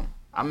met bro.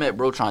 I met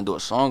bro trying to do a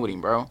song with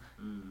him, bro.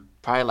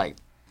 Probably like,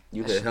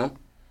 You hit him?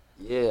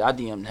 yeah, I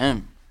DM'd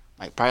him.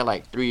 Like probably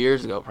like 3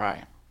 years ago,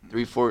 probably.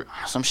 3, 4,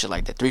 some shit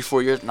like that. 3,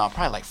 4 years. No,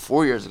 probably like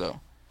 4 years ago.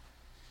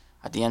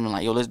 I DM'd him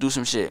like, yo, let's do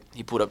some shit.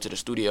 He pulled up to the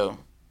studio.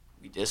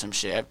 We did some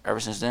shit. Ever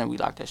since then, we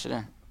locked that shit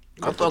in.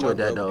 I fuck with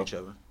that, though.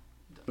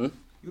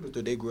 You would have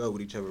thought they grew up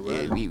with each other,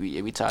 right?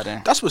 Yeah, we tied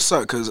in. That's what's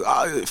up, cause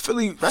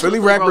Philly That's Philly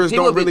what- bro, rappers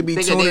people don't really be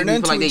thinking tuning they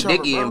into feel like each they other,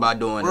 dick eating bro. by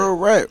doing Real it.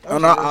 rap,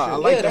 and I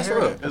like Yeah, that. that's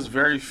real. There's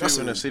very few That's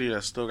in a- the city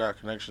that still got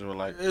connections with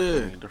like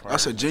different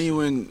That's a artists.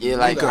 genuine. Yeah,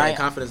 like got I, that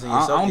confidence in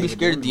I yourself, don't be you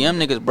scared to can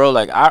do DM niggas, bro.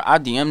 Like I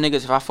DM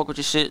niggas if I fuck with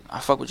your shit. I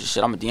fuck with your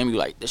shit. I'ma DM you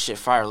like this shit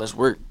fire. Let's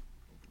work.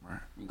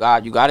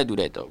 You gotta do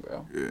that though,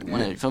 bro.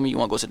 You feel me? You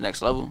wanna go to the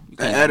next level? You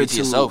That can't be to attitude,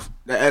 yourself.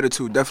 that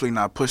attitude definitely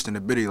not pushed in the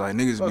biddy. Like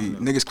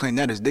niggas claim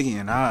that as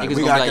digging. Nah, Niggas we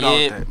gonna gotta be get like, off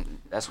yeah, that.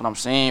 that's what I'm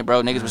saying,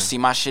 bro. Niggas will see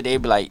my shit, they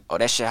be like, oh,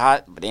 that shit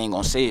hot, but they ain't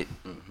gonna say it.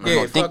 They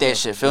gonna think that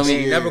shit, feel They me?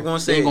 ain't never gonna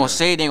say They ain't it. gonna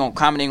say it, they ain't gonna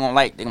comment, they ain't gonna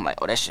like. They gonna be like,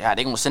 oh, that shit hot.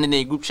 They gonna send it in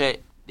their group chat.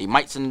 They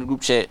might send it in the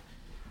group chat.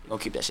 They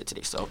gonna keep that shit to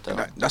themselves,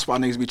 though. That's why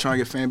niggas be trying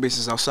to get fan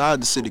bases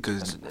outside the city,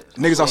 cause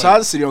niggas outside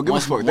the city don't give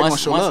a fuck. They gonna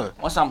show love.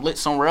 Once I'm lit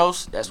somewhere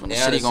else, that's when the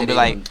Yeah, city the gonna be city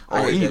like,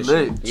 gonna- oh, I he hate that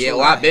lit. shit. Yeah,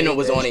 well, I been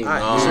was on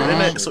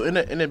him. So in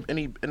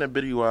the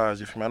video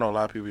wise, if I know a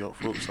lot of people don't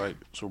folks like,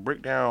 so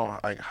break down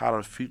like how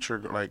the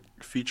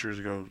features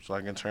goes,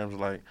 like in terms of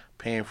like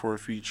paying for a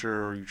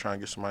feature or you trying to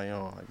get somebody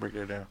on, like break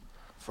that down.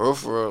 For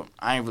real,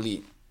 I ain't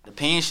really, the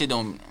paying shit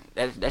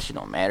that shit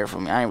don't matter for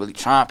me. I ain't really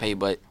trying to pay,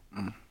 but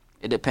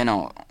it depend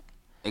on,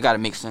 it gotta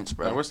make sense,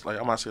 bro. Like what's like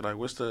I'm gonna say like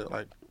what's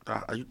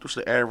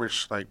the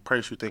average like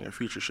price you think a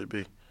feature should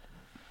be?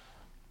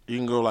 You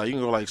can go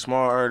like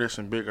small artists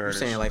and big You artists.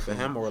 saying like for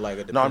him or like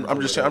a No,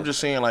 I'm just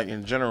saying like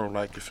in general,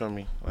 like you feel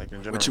me, like in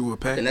general. What you would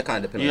pay? And that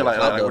kind of depends Yeah, on like the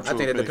club, what though. you I think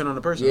would it pay. depends on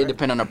the person. Yeah, it right?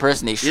 depend on the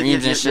person, they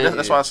streams and shit.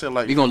 That's why I said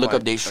like We gonna look like-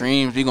 up their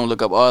streams, we gonna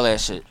look up all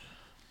that shit.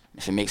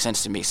 If it makes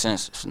sense, it makes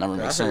sense. If the number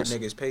I makes heard sense.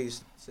 niggas pay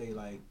say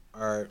like,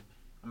 all right,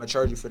 I'm gonna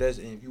charge you for this,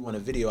 and if you want a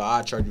video,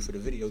 I'll charge you for the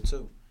video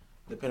too,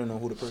 depending on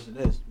who the person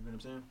is. You know what I'm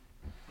saying?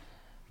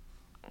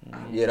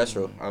 Yeah, that's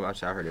true. I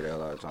heard it a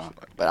lot of times.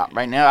 But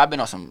right now, I've been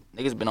on some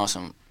niggas been on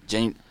some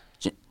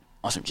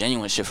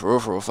genuine shit for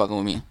real, fucking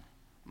with me.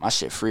 My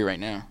shit free right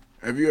now.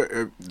 Are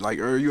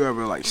you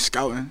ever like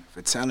scouting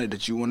for talent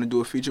that you want to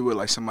do a feature with,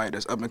 like somebody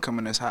that's up and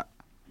coming that's hot?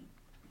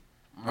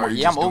 Or you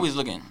Yeah, I'm just always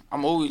looking.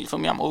 I'm always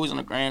on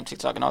the gram,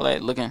 TikTok, and all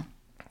that looking.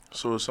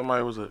 So if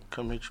somebody was to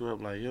come hit you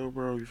up like, yo,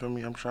 bro, you feel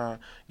me? I'm trying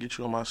to get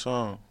you on my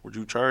song. Would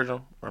you charge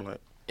them or like?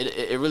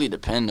 It really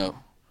depend though.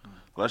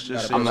 Let's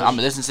just say. I'm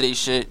gonna listen to this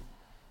shit.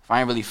 If I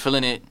ain't really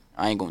feeling it,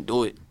 I ain't gonna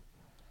do it.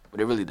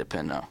 But it really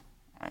depend though.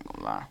 I ain't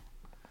gonna lie.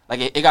 Like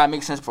it gotta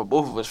make sense for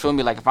both of us. Feel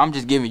me? Like if I'm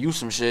just giving you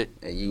some shit,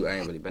 And you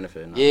ain't really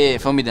benefiting. yeah,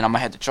 feel me? Then I might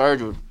have to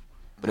charge you.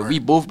 But if we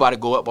both about to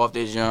go up off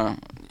this young,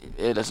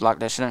 yeah, let's lock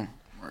that shit in.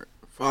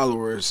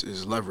 Followers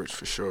is leverage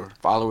for sure.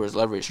 Followers,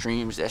 leverage,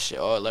 streams, that shit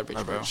all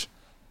leverage, bro.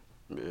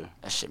 Yeah.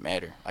 That shit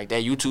matter. Like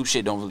that YouTube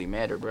shit don't really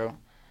matter, bro.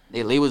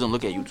 They labels don't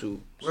look at YouTube.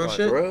 Real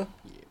shit? Bro.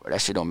 Yeah, bro,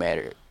 that shit don't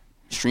matter.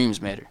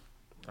 Streams matter.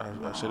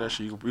 I say that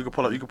shit. You can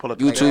pull up.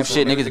 YouTube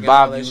shit, niggas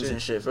buy views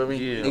and shit. Feel me?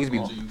 Yeah.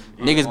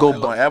 Niggas go.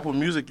 On Apple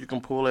Music, you can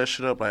pull that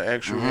shit up. Like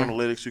actual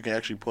analytics, you can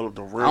actually pull up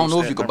the real. I don't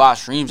know if you could buy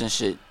streams and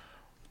shit.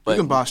 But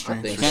you can buy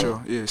streams for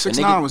sure. Yeah,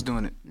 6ix9ine was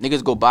doing it.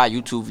 Niggas go buy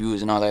YouTube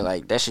views and all that.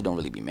 Like that shit don't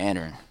really be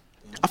mattering.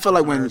 I feel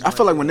like when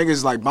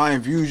niggas like buying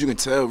views, you can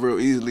tell real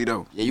easily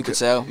though. Yeah, you can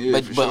tell. Yeah,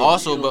 but sure.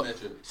 also,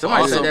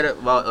 Somebody said that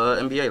about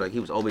NBA. Like he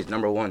was always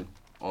 #1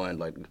 on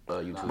like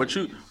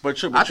YouTube.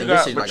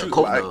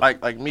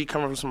 Like me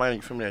coming from somebody,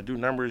 you feel me, that do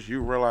numbers,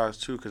 you realize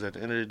too, because at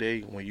the end of the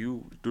day, when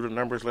you do the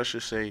numbers, let's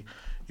just say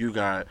you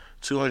got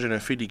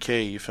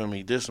 250K, you feel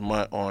me, this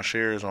month on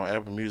shares on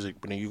Apple Music,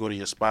 but then you go to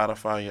your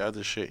Spotify and your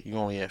other shit, you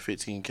only have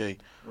 15K.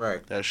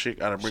 Right. That shit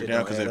gotta break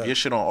down, because if your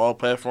shit on all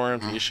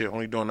platforms, your shit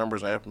only doing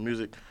numbers on Apple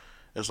Music,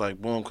 it's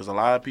like boom, because a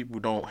lot of people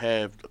don't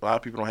have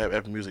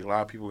Apple Music. A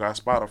lot of people got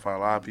Spotify. A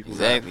lot of people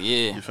got,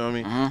 yeah. You feel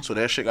me? So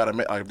that shit gotta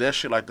make like that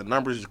shit. Like the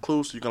numbers is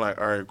cool, so you can like,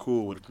 all right,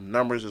 cool. With the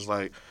numbers is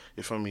like,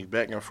 you feel me?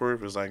 Back and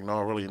forth is like,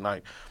 no, really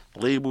like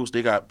labels.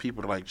 They got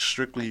people to like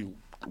strictly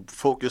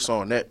focus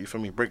on that. You feel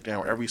me? Break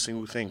down every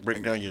single thing.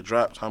 Break down your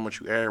drops, how much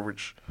you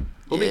average.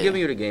 Who be giving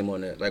you the game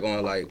on that? Like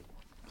on like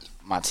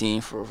my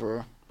team for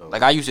real.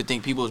 Like I used to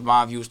think people was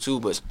buying views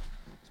too, but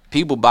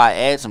people buy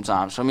ads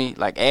sometimes. For me,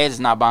 like ads is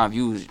not buying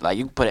views. Like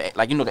you put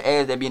like the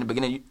ads that be in the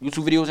beginning of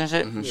YouTube videos and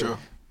shit. Sure.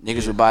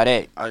 Niggas would buy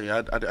that. I ain't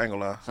gonna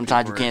lie.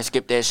 Sometimes you can't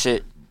skip that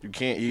shit. You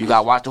can't. You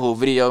gotta watch the whole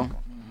video.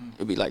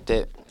 It'd be like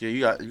that. Yeah,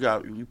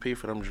 you pay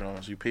for them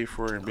Johns. You pay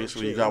for it, and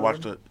basically you gotta watch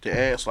the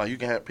ads. Like you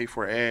can pay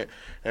for an ad.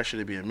 That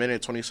should be a minute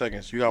and 20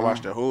 seconds. You gotta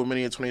watch the whole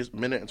minute and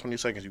 20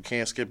 seconds. You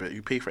can't skip it.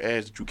 You pay for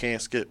ads that you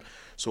can't skip.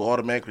 So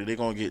automatically they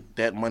gonna get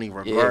that money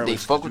regardless. Yeah, they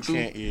fuck with you.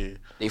 Yeah.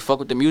 They fuck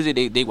with the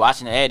music. They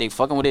watching the ad. They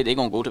fucking with it. They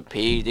gonna go to the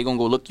page. They gonna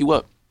go look you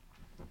up.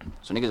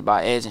 So niggas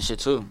buy ads and shit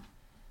too.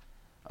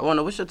 I wanna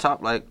know what's your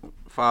top like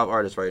 5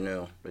 artists right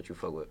now that you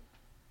fuck with?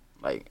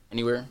 Like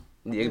anywhere.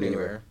 Yeah, it can be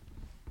anywhere.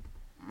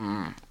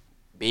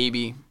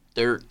 Baby,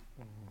 Dirt,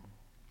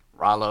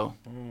 Rollo.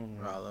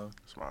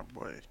 That's my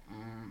boy.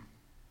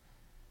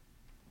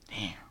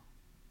 Damn.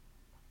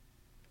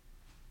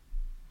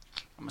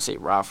 I'm gonna say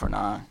Rahh for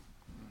 9.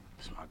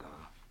 That's my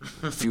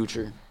god.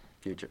 Future.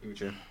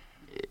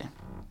 Yeah.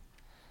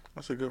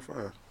 That's a good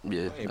 5.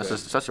 Yeah.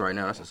 That's right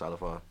now. That's a solid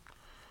 5.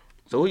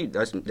 So who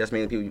that's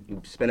mainly people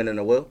you spinning in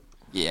the wheel?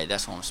 Yeah,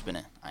 that's what I'm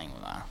spinning. I ain't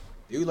gonna lie.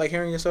 You like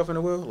hearing yourself in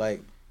the wheel?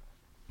 Like,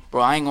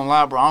 bro, I ain't gonna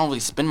lie, bro. I don't really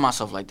spin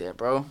myself like that,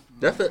 bro.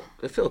 It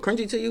feel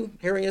cringy to you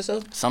hearing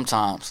yourself?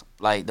 Sometimes,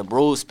 like the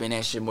bros spin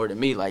that shit more than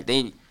me. Like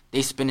they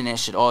spinning that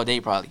shit all day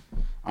probably.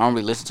 I don't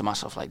really listen to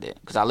myself like that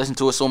because I listen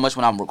to it so much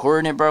when I'm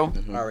recording it, bro.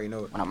 I already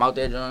know it. When I'm out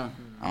there, John,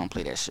 I don't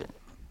play that shit.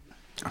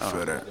 I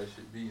feel that. That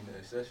should be in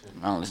that session.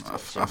 I don't listen to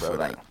that shit, I bro. feel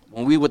Like that.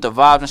 when we with the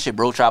vibes and shit,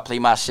 bro, try to play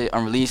my shit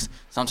unreleased.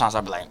 Sometimes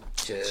I be like,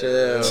 Chill. you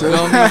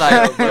know what I mean?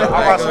 Like,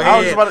 I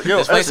was about to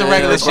let's play some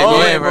regular shit.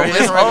 Go ahead, bro. Play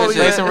some regular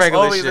shit. It's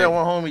always that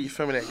one homie, you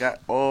feel me, that got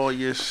all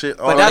your shit.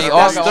 But that's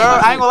thorough.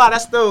 I ain't gonna lie,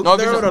 that's still No,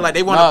 thorough. because- Like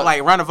they want to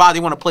like run a vibe.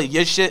 They want to play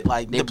your shit.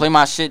 Like They play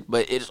my shit,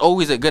 but it's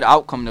always a good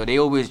outcome though. They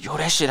always, yo,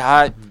 that shit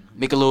hot.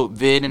 Make a little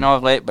vid and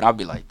all that, but I'll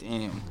be like,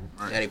 damn.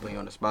 Yeah, they put you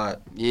on the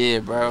spot. Yeah,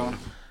 bro.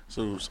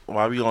 So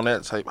while we on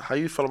that type, how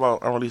you feel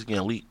about unreleased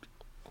getting leaked?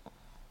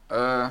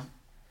 That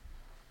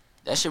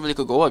shit really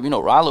could go up. You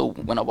know, Rollo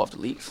went up off the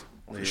leaks.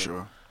 For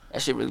sure.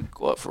 That shit really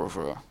go up for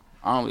real.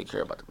 I don't really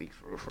care about the leaks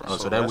for real. Oh,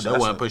 so that's- that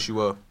wouldn't push you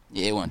up.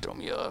 Yeah, it wouldn't throw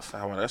me off.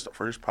 Well, that's the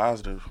first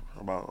positive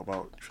about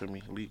you feel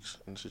me, leaks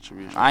in the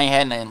situation. I ain't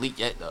had nothing leak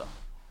yet though.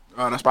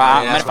 Oh, that's Bro,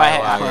 probably matter of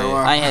fact, probably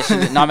why. I ain't had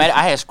shit. No, man,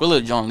 I had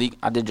Skrilla John leak.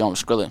 I did John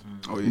with Skrilla.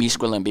 Oh, yeah. Me,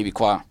 Skrilla, and Baby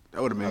Qua.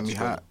 That would have made me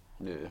hot.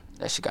 Yeah.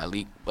 That shit got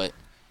leaked, but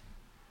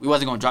we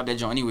wasn't gonna drop that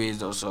joint anyways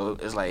though, so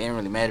it's like it didn't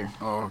really matter.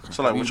 Oh, okay.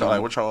 So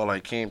like, what y'all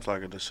like came to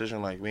like a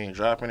decision like we ain't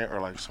dropping it, or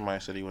like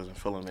somebody said he wasn't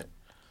feeling it.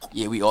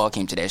 Yeah, we all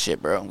came to that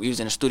shit, bro. We was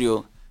in the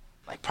studio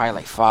like probably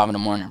like 5 in the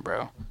morning,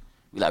 bro.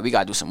 We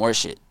gotta do some more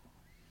shit.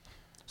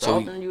 So So how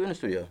often you in the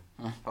studio?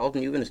 How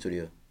often you in the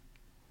studio?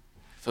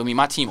 feel me,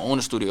 my team own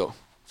the studio,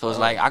 so it's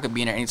like I could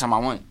be in there anytime I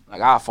want.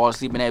 Like I'll fall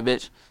asleep in that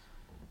bitch,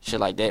 shit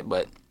like that.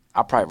 But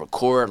I probably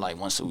record like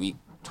once a week,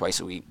 twice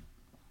a week.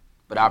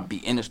 But I'll be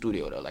in the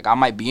studio though. Like I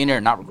might be in there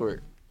and not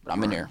record, but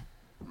I'm in there.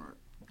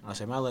 I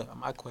say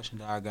my question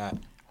that I got.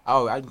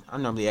 I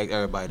normally ask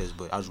everybody this,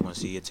 but I just want to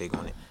see your take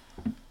on it.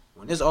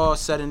 When it's all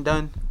said and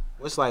done,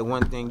 what's like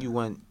one thing you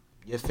want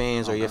your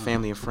fans or your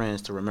family and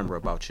friends to remember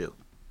about you?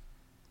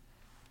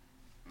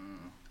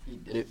 He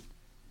did it.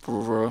 For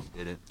real.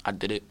 Did it? I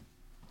did it.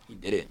 He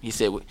did it. He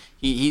said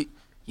he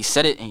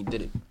said it and he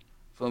did it.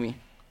 Feel me?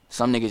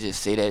 Some niggas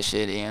just say that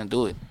shit and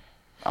do it.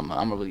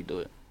 I'ma really do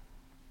it.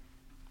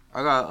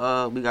 We got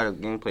a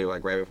gameplay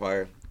like rapid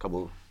fire. A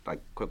couple like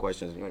quick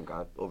questions. You ain't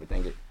got to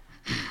overthink it.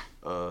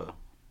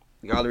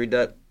 Gallery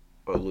Dep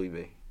or Louis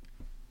V?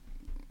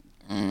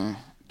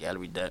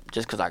 Gallery Dep.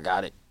 Just cause I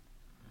got it.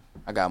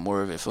 I got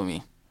more of it for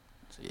me.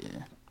 So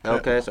yeah.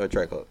 Hellcats or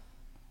track hawk?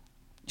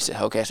 You said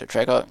Hellcats or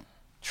track hawk?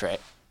 Track.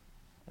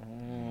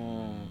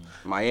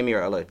 Miami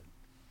or LA?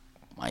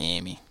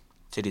 Miami.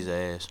 Titties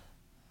or ass?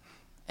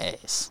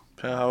 Ass.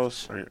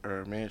 Penthouse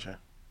or mansion?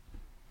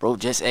 Bro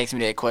just asked me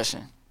that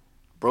question.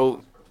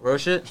 Bro, Real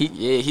shit?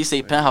 he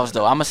say penthouse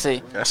though. I'ma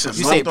say That's just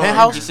You say slept on.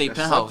 penthouse? you say Slept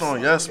penthouse.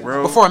 on, yes,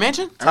 bro. Before a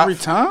mansion? Every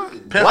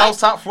time? Penthouse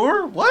top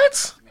floor?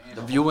 What?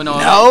 The viewing on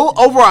No,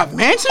 over a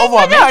mansion? Over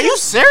a Nigga, Are you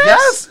serious?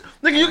 Yes.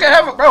 Nigga, you can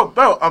have it, bro.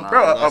 Bro, I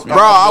want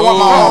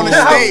my own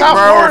estate,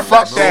 bro.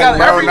 Fuck that,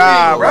 bro.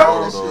 Nah,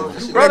 bro.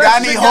 Nigga, I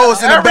need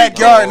hoes in the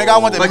backyard. Nigga, I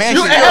want the mansion.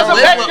 You have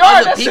a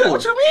backyard. That's people.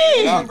 what you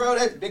mean. Bro,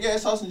 that big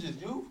ass house is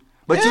just you.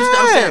 But you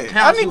still saying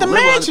I need the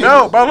mansion.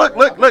 No, bro, look.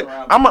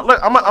 I'm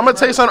gonna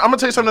tell you something. I'm gonna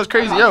tell you something that's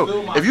crazy,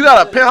 yo. If you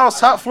got a penthouse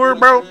top floor,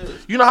 bro,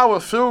 you know how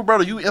it feel,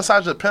 bro. You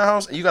inside your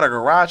penthouse and you got a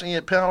garage in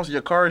your penthouse.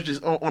 Your car is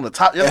just on the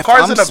top. Your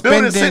car's in the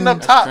building, sitting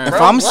up top, bro. If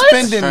I'm What?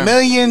 spending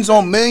millions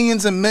on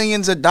millions and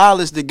millions of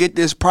dollars to get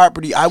this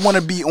property, I want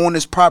to be on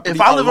this property.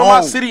 If I live in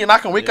my city and I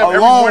can wake up every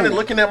morning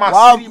looking at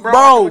my city,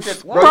 bro,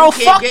 Bro,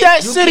 fuck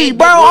that city,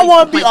 bro. I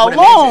want to be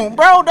alone,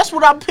 bro. That's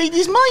what I pay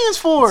these millions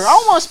for. I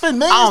don't want to spend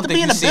millions to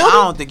be in a I building.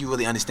 don't think you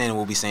really understand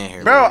what we saying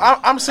here, bro.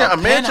 I'm saying a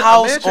mansion,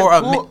 penthouse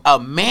or pool. a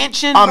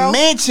mansion, A bro?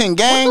 mansion,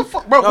 gang. What the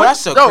fuck, bro? Yo, that's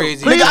so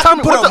crazy. Please Nigga, tell I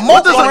me can put a what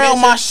moat does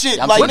around my shit.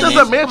 I'm Like, what does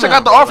saying a mansion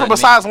got to offer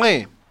besides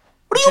land?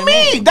 what do you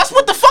mean? That's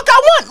what the fuck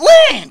I want.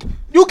 Land.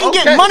 You can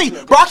Okay. get money,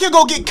 bro. I can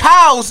go get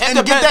cows and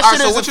get depends. that Alright, shit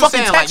so as a what you fucking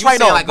saying, tax like, you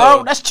saying write-off, like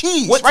bro. a- That's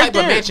cheese. What right type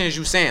there. of mansion is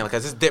you saying?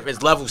 Because it's different.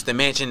 It's levels to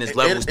mansion. It's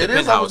levels to It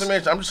is levels penthouse. to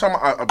mansion. I'm just talking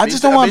about I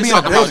just don't wanna be in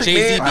a Talking about basic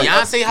Jay-Z, man.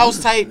 Beyonce house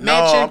type No,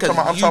 mansion. I'm talking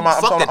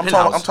about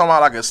Penthouse. I'm talking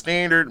about like a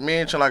standard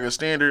mansion, like a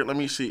standard. Let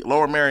me see,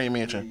 Lower Marion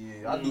mansion.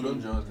 Yeah, I do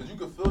them Jones because you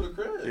can feel the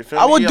crib. You feel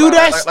I me? would Yeah, do like-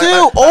 that like-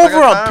 still like- like over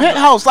a time.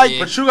 penthouse. Like,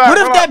 But you got- what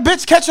if that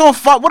bitch catch on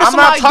fire? What if I'm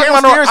not somebody talking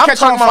about no. downstairs I'm catch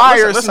talking on about.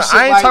 fire? or Listen, some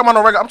I ain't shit talking like- about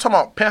no regular. I'm talking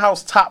about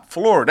penthouse top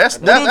floor. That's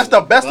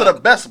the best of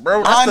the best,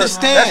 bro. I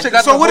understand.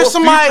 So what if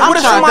somebody, I'm what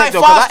if trying to somebody think,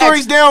 though, 'cause 5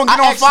 stories down get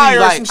on fire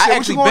or some shit? I What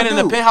actually you been in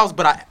gonna the do? penthouse,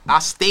 but I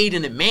stayed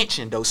in the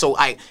mansion though. So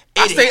I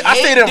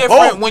stayed in different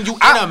both. when you in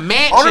I- a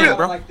mansion, only-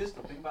 bro. Like this,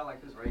 though. Think about it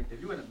like this, right? If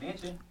you in a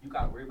mansion, you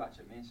gotta worry about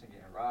your mansion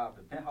getting robbed.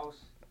 The penthouse,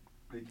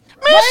 they can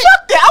Man,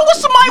 fuck that. I wish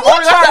somebody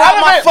would try to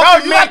rob my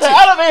fucking You got the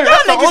mansion. elevator. Y'all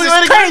That's the niggas only is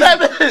way to get crazy. that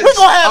bitch. We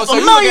gonna have Oh, so a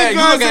you million looking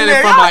guns in at there.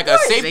 it from Y'all like a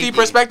crazy. safety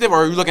perspective, or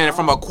are you looking at it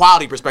from a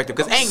quality perspective?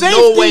 Because ain't Safety.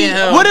 no way in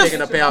hell What I'm if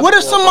taking a penthouse what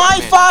if before a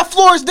somebody fucking 5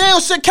 floors down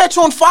shit catch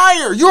on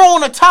fire? You're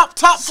on the top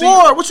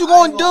floor. What you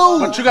gonna do?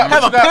 But you got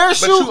have but a you got-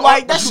 parachute? but you-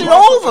 Like but that you shit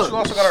also- but over. you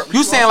also gotta-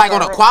 You saying like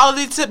on a gotta-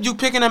 quality tip, you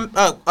picking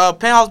a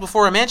penthouse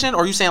before a mansion,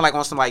 or you saying like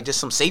on some like just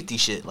some safety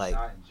shit, like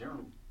not in general.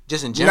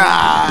 just in general?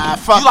 Nah,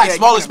 fuck You like that.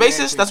 smaller Give me a spaces?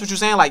 mansion. That's what you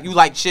saying? Like you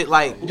like shit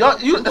like.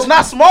 It's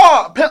not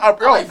small. Bro,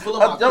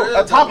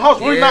 a top house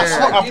really not Yeah.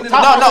 small.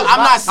 No,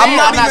 I'm not saying.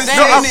 I'm not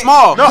saying it's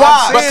small. No, I'm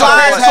Why? saying Size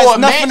like- has so a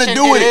nothing to mansion,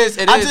 do with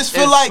it it. I just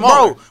feel like,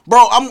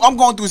 bro, I'm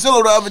going through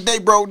Zillow the other day,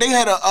 bro. They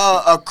had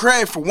a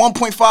crib for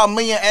 1.5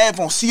 million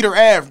Ave on Cedar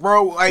Ave,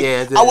 bro. Like,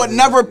 Yeah, it I would is.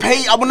 never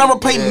pay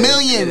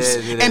millions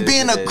and be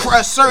in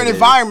a certain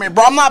environment,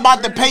 bro. I'm not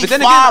about to pay But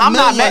then again, 5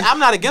 million I'm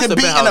not against to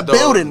the be in penthouse, a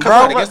building, though. bro.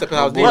 I'm not against the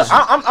penthouse. Well,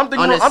 I'm thinking.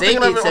 On the I'm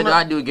thinking safety of it. tip, On the,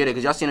 I do get it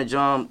because y'all seen the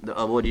John,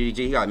 boy GG,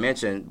 he got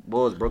mentioned.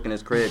 Boys broke in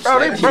his crib. bro,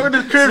 they broke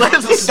this crib.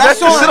 That's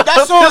on.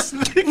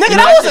 Nigga,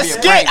 that was a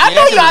skit. I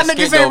know y'all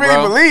niggas ain't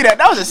really believe that.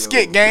 That was a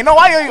skit, gang. No,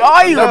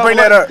 why you gonna bring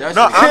that up?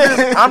 No,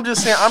 I'm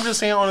just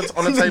saying on the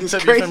type tip. You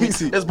feel me?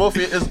 Crazy. It's both.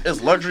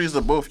 It's luxuries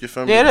of both. You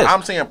feel me? Yeah, it is.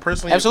 I'm saying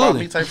personally, Absolutely. about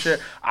me type shit.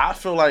 I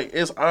feel like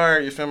it's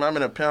alright. You feel me? I'm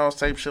in a pounds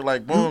type shit.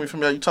 Like boom. You feel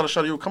me? Like, you tell the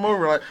shorty, you come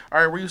over. Like, all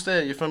right, where you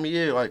stay? You feel me?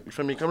 Yeah. Like, you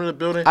feel me? Come to the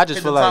building. I just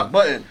hit feel the top like-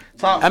 button.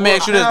 Top. Let me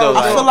ask you this, floor, though,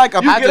 house. I feel like you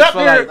I get just up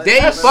feel there. like they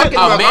fucking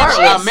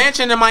A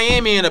mansion in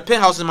Miami and a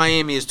penthouse in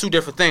Miami is two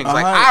different things.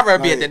 Like I'd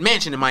rather be at that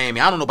mansion in Miami.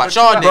 I don't know about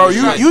y'all niggas. Bro,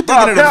 you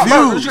thinking of the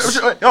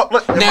views.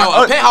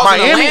 Now, a penthouse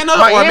in Atlanta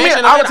or a mansion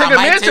in I would Atlanta, take I a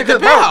might mansion take the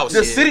because penthouse.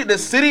 the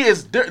city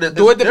is different.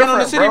 Do it depend on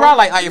the city, bro?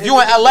 Like if you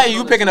in LA,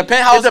 you picking a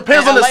penthouse. It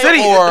depends in on the LA city.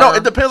 Or... No,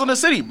 it depends on the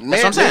city. Man,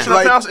 what I'm saying. mansion or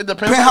penthouse, it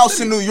depends on the Penthouse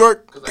city. in New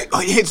York,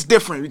 it hits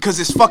different because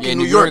it's fucking Yeah,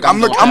 New New York. York,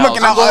 I'm looking I'm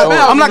going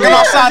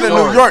outside of New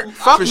New York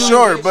Fuck for New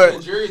sure,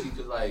 but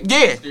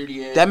Yeah,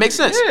 that makes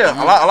sense. Yeah,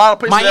 a lot of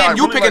places. Miami, that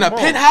you really picking like a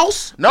boom.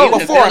 penthouse? No,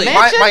 before a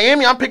mansion.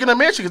 Miami, I'm picking a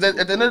mansion because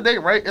at the end of the day,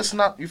 right? It's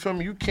not. You feel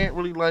me? You can't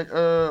really like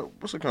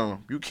what's it called?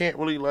 You can't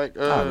really like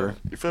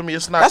you feel me?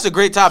 It's not. That's a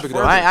great topic though.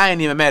 I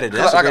ain't even mad at it.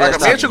 That's like, a like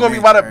great a mansion gonna be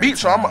by the beach,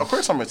 so of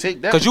course I'm gonna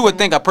take that. Because you would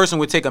think a person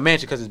would take a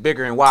mansion because it's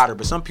bigger and wider,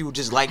 but some people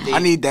just like they. I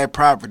need that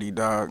property,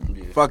 dog.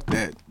 Fuck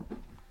that.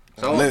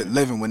 So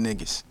Living with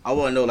niggas. I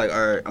want to know, like,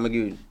 all right, I'm gonna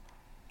give you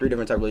 3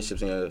 different type of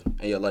relationships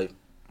in your life.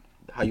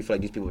 How you feel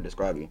like these people would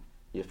describe you,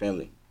 your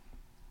family,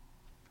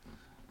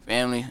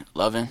 Family,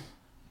 loving,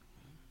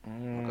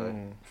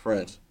 okay,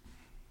 friends.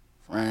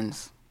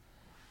 friends.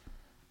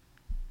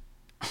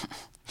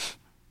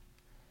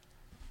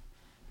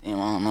 Damn,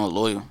 I don't know.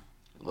 Loyal.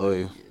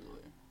 Loyal.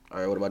 All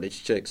right, what about these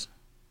chicks?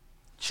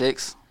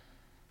 Chicks.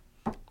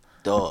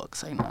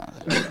 Dogs. Like, nah.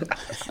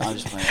 I'm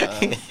just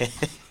playing.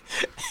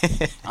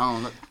 I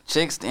don't know.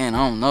 Chicks, then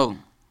I don't know.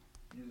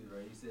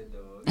 said,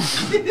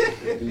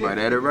 dog. You might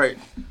add it right.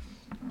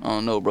 I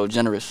don't know, bro.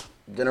 Generous.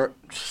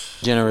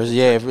 Generous,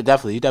 yeah,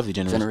 definitely. You definitely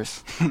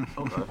generous.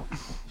 Okay.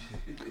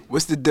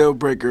 What's the deal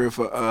breaker if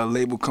a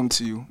label come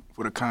to you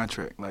for the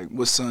contract? Like,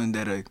 what's something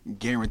that'll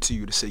guarantee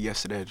you to say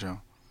yes to that, John?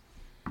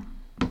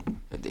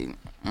 If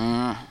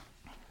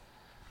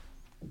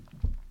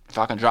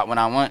I can drop when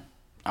I want,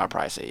 I'll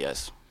probably say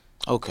yes.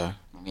 Okay.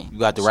 You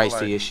got the rights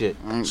to your shit.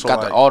 So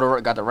got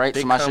like, the rights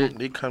to my shit.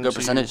 They come Good to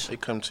percentage. You, they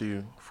come to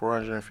you,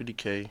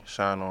 450K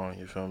sign on.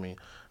 You feel me?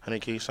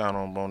 100K sign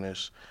on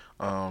bonus.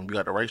 You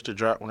got the rights to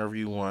drop whenever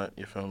you want.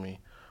 You feel me?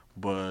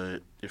 But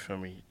you feel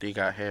me? They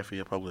got half of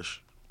your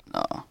published.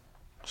 No.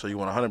 So you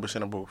want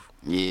 100% of both.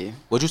 Yeah.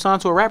 Would you sign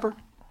to a rapper?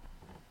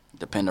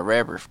 Depend on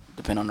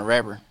the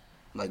rapper.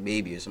 Like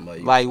Baby or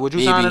somebody. Like, would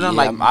you sign to them?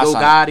 yeah, Like I Lil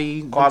sign.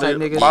 Gotti, Quality, type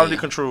niggas? quality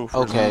control.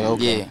 Okay.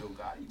 Yeah.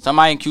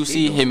 Somebody in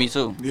QC hit me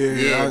too.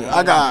 Yeah,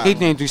 I got. He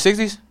named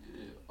 360s?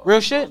 Real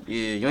shit?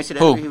 Yeah, you ain't see that?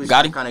 Who? He was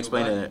Gotti? kind of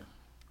explaining that.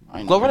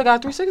 Glorilla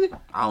got 360?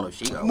 I don't know if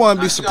she got one.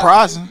 Wouldn't be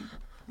surprising.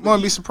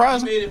 Wouldn't be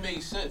surprising. Made it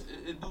make sense.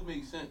 It do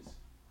make sense.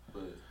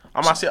 But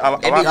I'm not saying a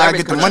lot. gotta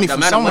get the money from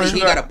amount of money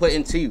somewhere. he gotta put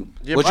into you.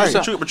 Yeah,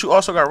 What you but you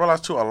also gotta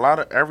realize too, a lot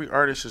of every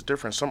artist is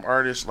different. Some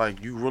artists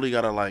like you really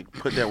gotta like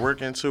put that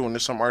work into, and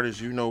there's some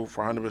artists you know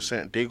for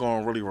 100% they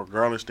gonna really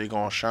regardless they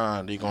gonna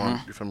shine. They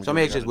gonna you feel me? So let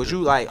me ask you this. Would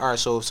you like, all right,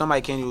 so if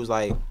somebody came to you was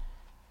like,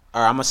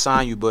 all right, I'm going to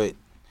sign you, but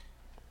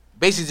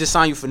basically just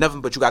sign you for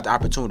nothing, but you got the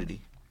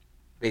opportunity.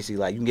 Basically,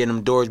 like, you can get in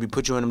them doors, we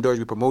put you in them doors,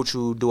 we promote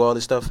you, do all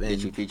this stuff. And Get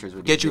you features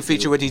with get you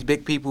featured with these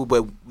big people,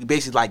 but we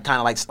basically like kind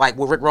of like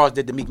what Rick Ross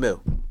did to Meek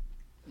Mill.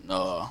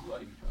 No,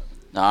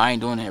 I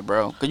ain't doing that,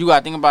 bro. Cause you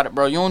gotta think about it,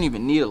 bro. You don't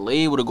even need a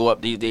label to go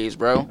up these days,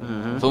 bro.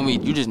 Feel me?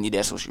 You just need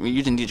that social media.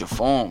 You just need your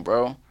phone,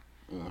 bro.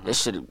 That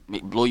shit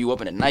blow you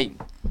up in the night.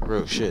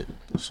 Real shit.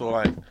 So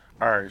like,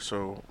 all right,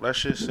 so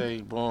let's just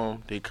say,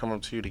 boom, they come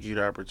up to you to give you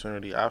the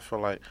opportunity. I feel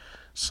like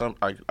all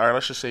right,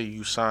 let's just say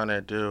you sign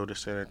that deal,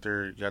 this, and the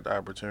third, you got the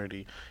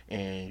opportunity,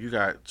 and you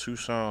got 2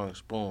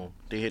 songs, boom,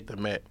 they hit the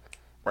map,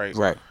 right?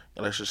 Right.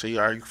 And let's just say,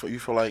 all right, you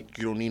feel like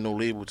you don't need no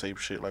label type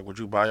shit. Like, would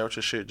you buy out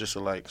your shit just to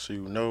like, so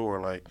you know, or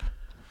like,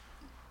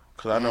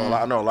 because I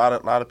know a lot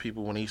of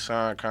people when they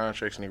sign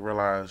contracts and they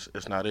realize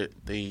it's not it,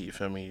 they, you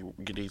feel me,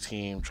 get their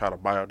team try to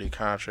buy out their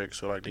contracts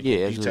so like they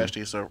can detach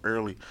themselves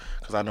early.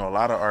 Because I know a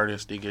lot of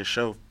artists they get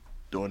shelved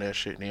doing that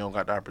shit and they don't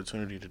got the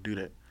opportunity to do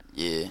that.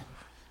 Yeah.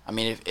 I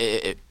mean,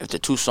 if the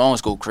 2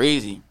 songs go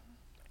crazy,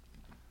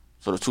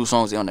 so the 2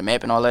 songs they on the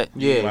map and all that.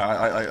 Yeah.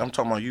 Like, I'm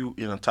talking about you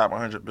in the top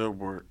 100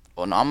 Billboard.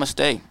 Oh no, I'ma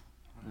stay.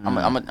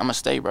 I'ma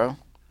stay, bro.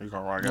 You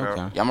gonna rock it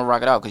out? Yeah, I'ma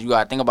rock it out because you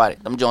gotta think about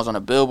it. Them Jones on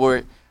the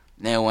Billboard.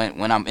 Then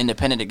when I'm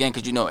independent again,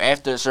 because you know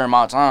after a certain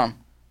amount of time,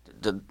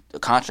 the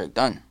contract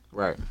done.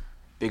 Right.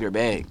 Bigger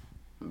bag.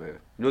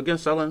 You again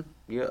selling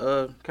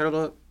your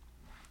catalog?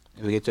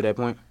 If we get to that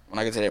point. When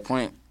I get to that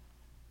point,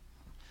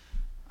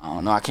 I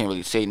don't know. I can't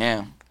really say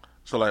now.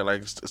 So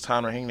like it's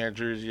time to hang that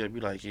jersey up.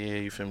 Be like, yeah,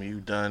 you feel me? You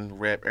done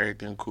rap,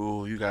 everything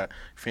cool. You got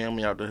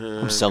family out the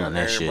hood. I'm selling got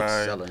that shit.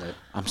 everybody.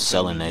 I'm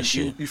selling that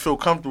shit. You feel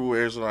comfortable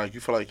where it's like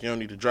you feel like you don't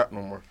need to drop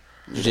no more.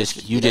 You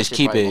just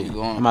keep it.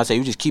 I'm about to say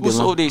you just keep Who it.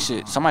 sold this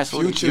shit? Somebody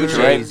sold Future, Future,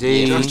 right?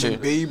 Jay-Z. Justin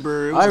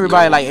Bieber.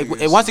 Everybody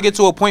like it wants to get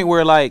to a point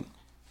where like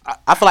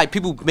I feel like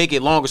people make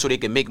it longer so they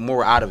can make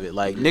more out of it.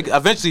 Like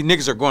eventually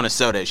niggas are going to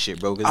sell that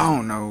shit, bro. I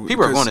don't know.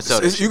 People are going to sell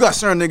that You shit. got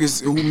certain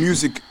niggas who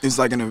music is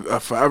like a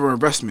forever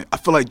investment. I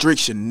feel like Drake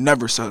should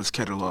never sell his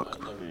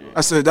catalog.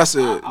 That's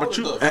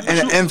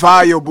an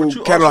invaluable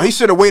catalog. He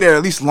should have waited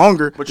at least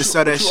longer to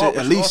sell that shit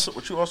at least.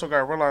 What you also got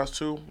to realize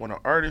too, when an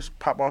artist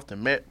pop off the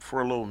map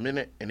for a little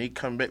minute and they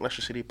come back, let's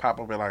just say they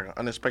pop up at like an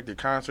unexpected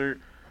concert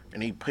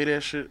and they play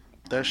that shit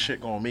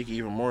gonna make it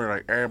even more.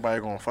 Like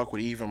everybody gonna fuck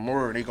with it even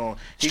more. He gonna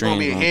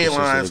be in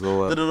headlines.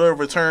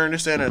 Return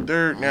this and the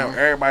third. Now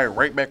everybody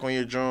right back on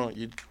your joint.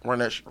 You run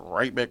that shit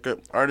right back up.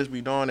 Artists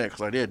be doing that because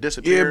like they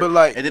disappear. Yeah, but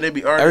like and then they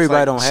be artists. Everybody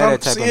like, don't have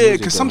that type of music. Yeah,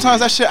 because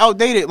sometimes that shit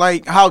outdated.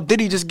 Like how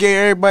Diddy just gave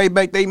everybody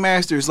back they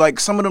masters. Like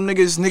some of them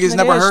niggas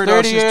never heard of.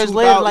 30 years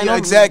later, like, yeah,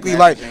 exactly.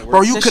 Like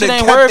bro, you could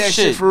have kept that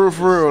shit for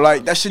real.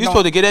 Like that shit. You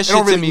supposed to get that shit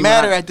don't to really me,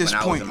 matter man. at this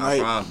point.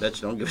 Like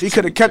he He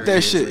could have kept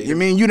that shit. You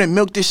mean you done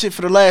milked this shit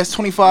for the last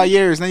 25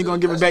 years? Now you gonna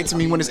give it back to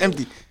me when it's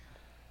empty?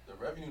 the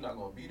revenue not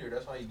gonna be there.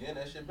 That's why you getting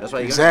that shit back. That's why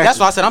you Exactly. That's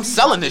why I said I'm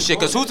selling this shit.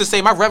 Cause who's to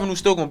say my revenue's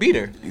still gonna be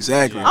there?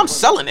 Exactly. I'm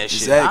selling that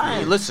shit. Exactly. I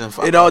ain't listen.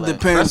 Fuck It all that.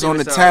 depends on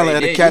the talent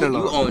of the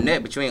catalog. You own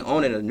that, but you ain't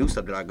owning the new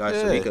stuff that I got,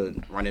 so Yeah. we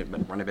could run it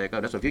back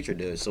up. That's what Future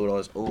did. Sold all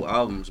his old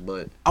albums,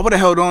 but I would have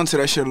held on to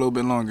that shit a little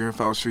bit longer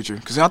if I was Future.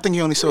 Because I think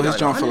he only sold his Like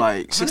joint for 100?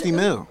 like 60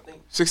 mil.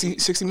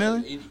 60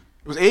 million?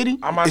 It was 80.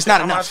 It's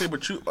not enough.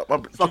 But you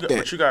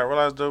gotta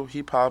realize though,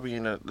 he probably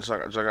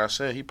like I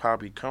said, he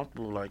probably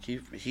comfortable. Like he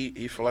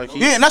feel like he.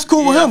 Yeah, and that's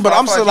cool with him. But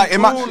I'm still like, in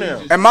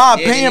my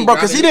opinion, bro,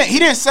 because he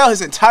didn't sell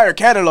his entire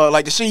catalog.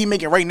 Like the shit he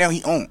making right now,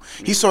 he own.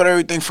 He sold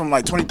everything from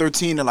like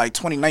 2013 to like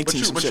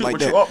 2019, some shit like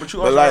that. But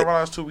you also gotta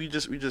realize too, we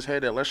just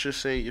had that. Let's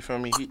just say, you feel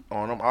me? He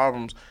on them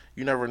albums.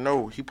 You never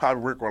know. He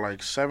probably worked with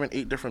like 7,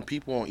 8 different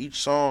people on each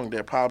song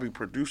that probably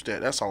produced that.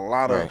 That's a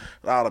lot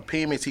of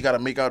payments he got to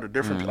make out of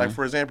different. Like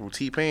for example,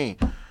 T-Pain,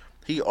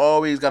 he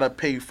always got to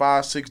pay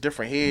 5, 6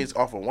 different heads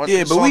off of one.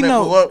 Yeah, but we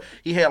know blew up,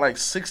 he had like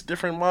 6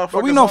 different motherfuckers.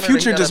 But we know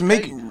Future just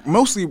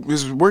mostly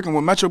was working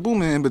with Metro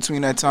Boomin in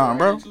between that time,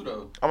 bro.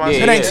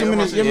 It ain't too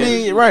many. You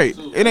mean right?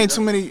 It ain't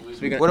too many.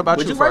 What about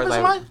you? Would you write for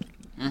somebody?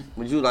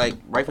 Would you like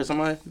write for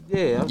somebody?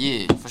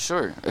 Yeah, for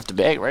sure. If the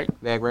bag right,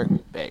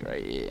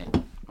 yeah.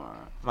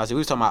 I said we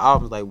was talking about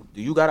albums. Like,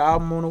 do you got an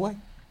album on the way?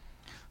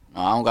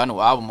 No, I don't got no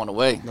album on the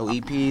way. No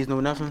EPs, no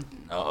nothing.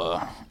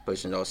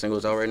 Pushing all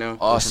singles out right now.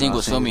 All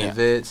singles, feel me?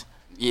 Vids.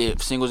 Yeah,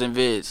 singles and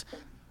vids.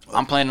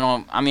 I'm planning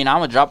on. I mean, I'm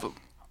gonna drop it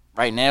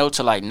right now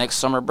to like next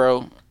summer,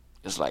 bro.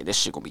 It's like this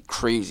shit gonna be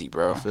crazy,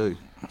 bro. I feel you.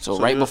 So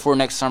right before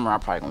next summer, I'm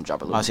probably gonna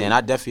drop a little. I saying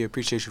I definitely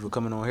appreciate you for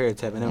coming on here and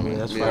tapping in.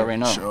 That's right. Right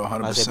now. Sure,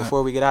 100%. I said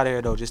before we get out of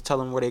here though, just tell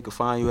them where they can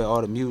find you at, all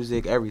the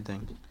music,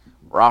 everything.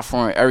 Rahh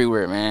Foreign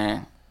everywhere,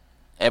 man.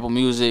 Apple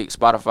Music,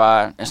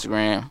 Spotify,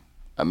 Instagram.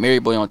 A Mary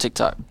Boy on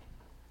TikTok.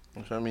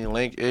 I mean,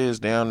 link is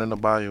down in the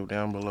bio,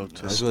 down below.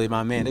 Too. That's really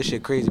my man. This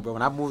shit crazy, bro.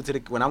 When I went to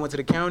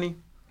the county,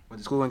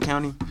 went to school in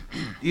county,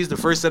 these the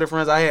first set of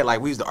friends I had.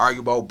 Like we used to argue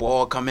about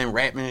ball, come in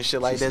rapping and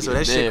shit like that. So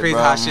that shit crazy,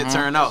 bro. How shit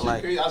turned out.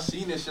 Like I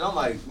seen this shit. I'm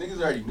like,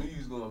 niggas already knew you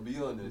was gonna be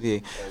on this.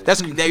 Yeah,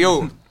 that's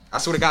yo. I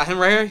sort of got him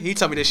right here. He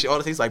tell me this shit all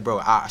the time. He's like, bro,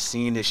 I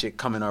seen this shit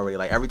coming already.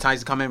 Like every time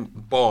he's coming,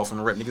 ball from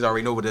the rip. Niggas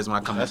already know what it is when I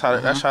come. That's how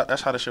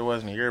the shit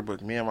was in the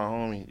yearbook. Me and my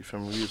homie, you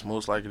feel me? We was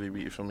most likely to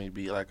be, you feel me,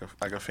 be like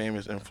a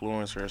famous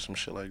influencer or some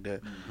shit like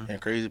that.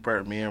 And crazy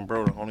part, me and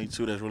bro, the only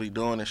two that's really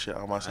doing this shit.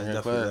 All my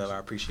senior class. I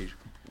appreciate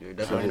you. Yeah,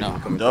 definitely.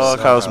 Dawg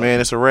House, man,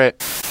 it's a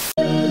wrap.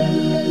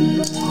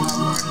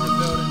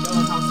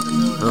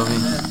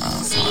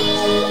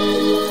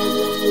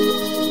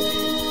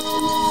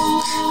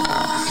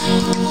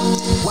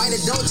 Why they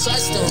don't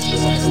trust them?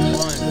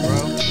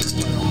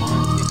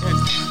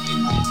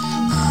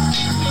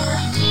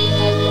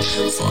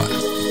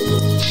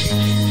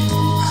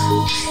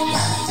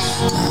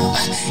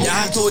 Yeah,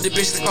 I told the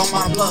bitch to call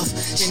my bluff.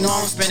 She know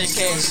I'm spending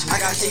cash.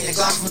 I got taken the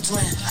Glock from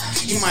Twin.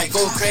 He might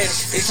go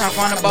crash. They tryna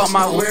find about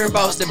my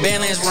whereabouts. The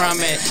Badlands where I'm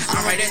at.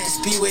 I'm right at the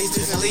speedway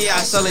differently.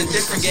 I sellin'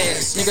 different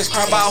gas. Niggas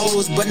cry about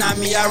hoes, but not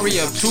me. I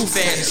re-up too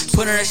fast.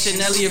 Put her at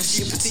Chanel if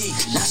she petite.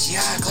 Now she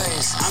high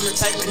class. I'm the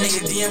type of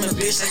nigga DM a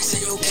bitch like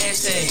say yo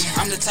cash tag.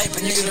 I'm the type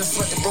of nigga to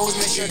front the bros,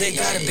 make sure they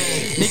got a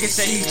bag. Niggas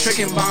say he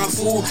trickin' buying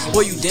food.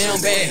 Boy, you damn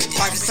bad.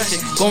 Pockets touchin'.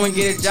 Go and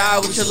get a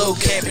job with your little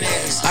capping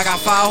ass. I got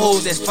 5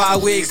 hoes, that's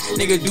 5 wigs.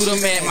 Nigga do the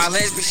math. My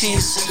last machine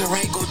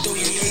cigarette go through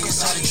your head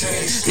inside the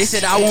trash. They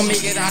said I won't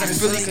make it out of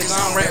Philly cause I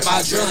don't rap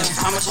about drilling.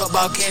 I'ma talk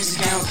about cash and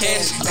count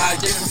cash. Got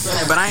a different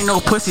feeling. But I ain't no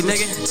pussy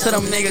nigga. Tell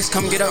them niggas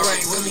come get up right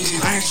with me.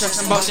 I ain't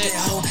stressing about that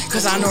hoe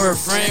cause I know her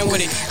friend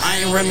with it.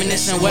 I ain't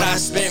reminiscing what I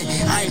spent.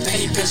 I ain't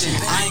penny pitching.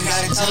 I ain't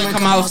gotta tell her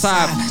come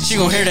outside. She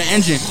gon' hear the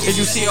engine. If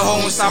you see a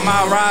hoe inside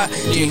my ride,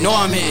 then you know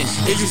I'm hitting.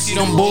 If you see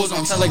them bulls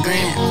on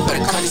Telegram,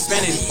 better come and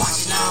spend it.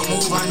 Watching how I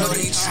move, I know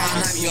they trying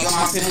to be on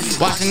my pity.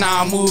 Watching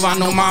how I move, I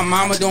know my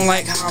mama don't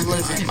like how I'm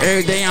living.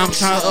 Every day I'm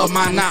trying to up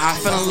my knot. I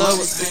fell in love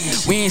with spinning.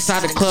 We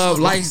inside the club,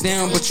 lights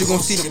down, but you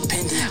gon' see the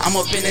pin. I'm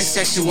up in this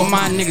section with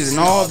my niggas and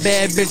all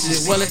bad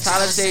bitches. Well, it's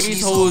Tyler say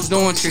these hoes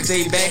doing tricks,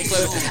 they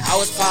backflip. I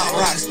was pop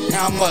rocks,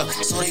 now I'm up,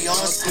 so they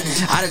all spinning.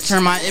 I done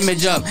turn my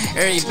image up,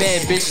 every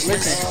bad bitch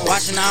listen.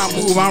 Watching how I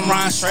move, I'm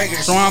Ron Striker,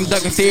 so I'm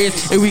ducking fears.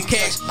 If we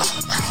catch,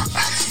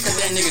 cause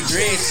that nigga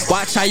dreads.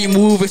 Watch how you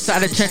move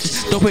inside the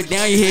trenches. Don't put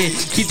down your head.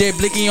 Keep that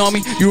blicky on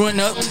me. You run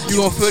up,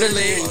 you gon' feel the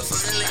leg.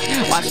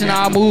 Watching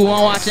how I move,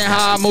 I'm watching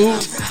how I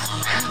move.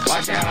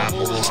 Watching how I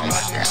move, I'm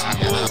watching how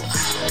I move.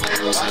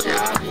 Watching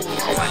how I move,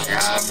 I'm watching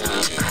how I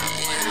move.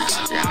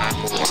 Watching how I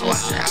move, I'm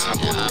watching how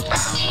I move.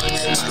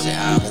 Watching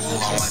how I move,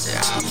 I'm watching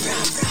how I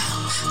move.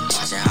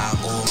 Watching how I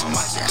move, I'm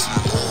watching how I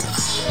move.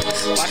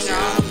 Watching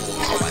how I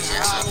move, I'm watching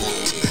how I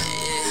move.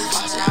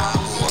 Watching how I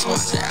move, I'm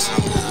watching how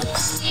I move.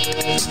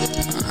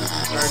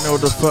 I already know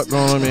what the fuck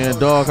going on, man.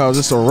 Dawg House,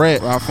 it's a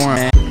rat. Rahh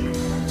Foreign.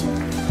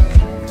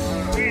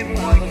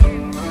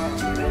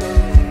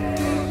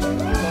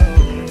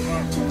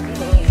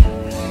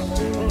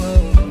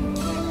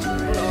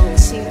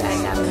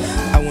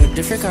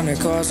 Different kind of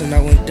cars and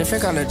I went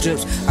different kind of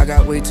trips. I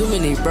got way too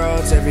many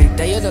broads every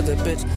day, another bitch.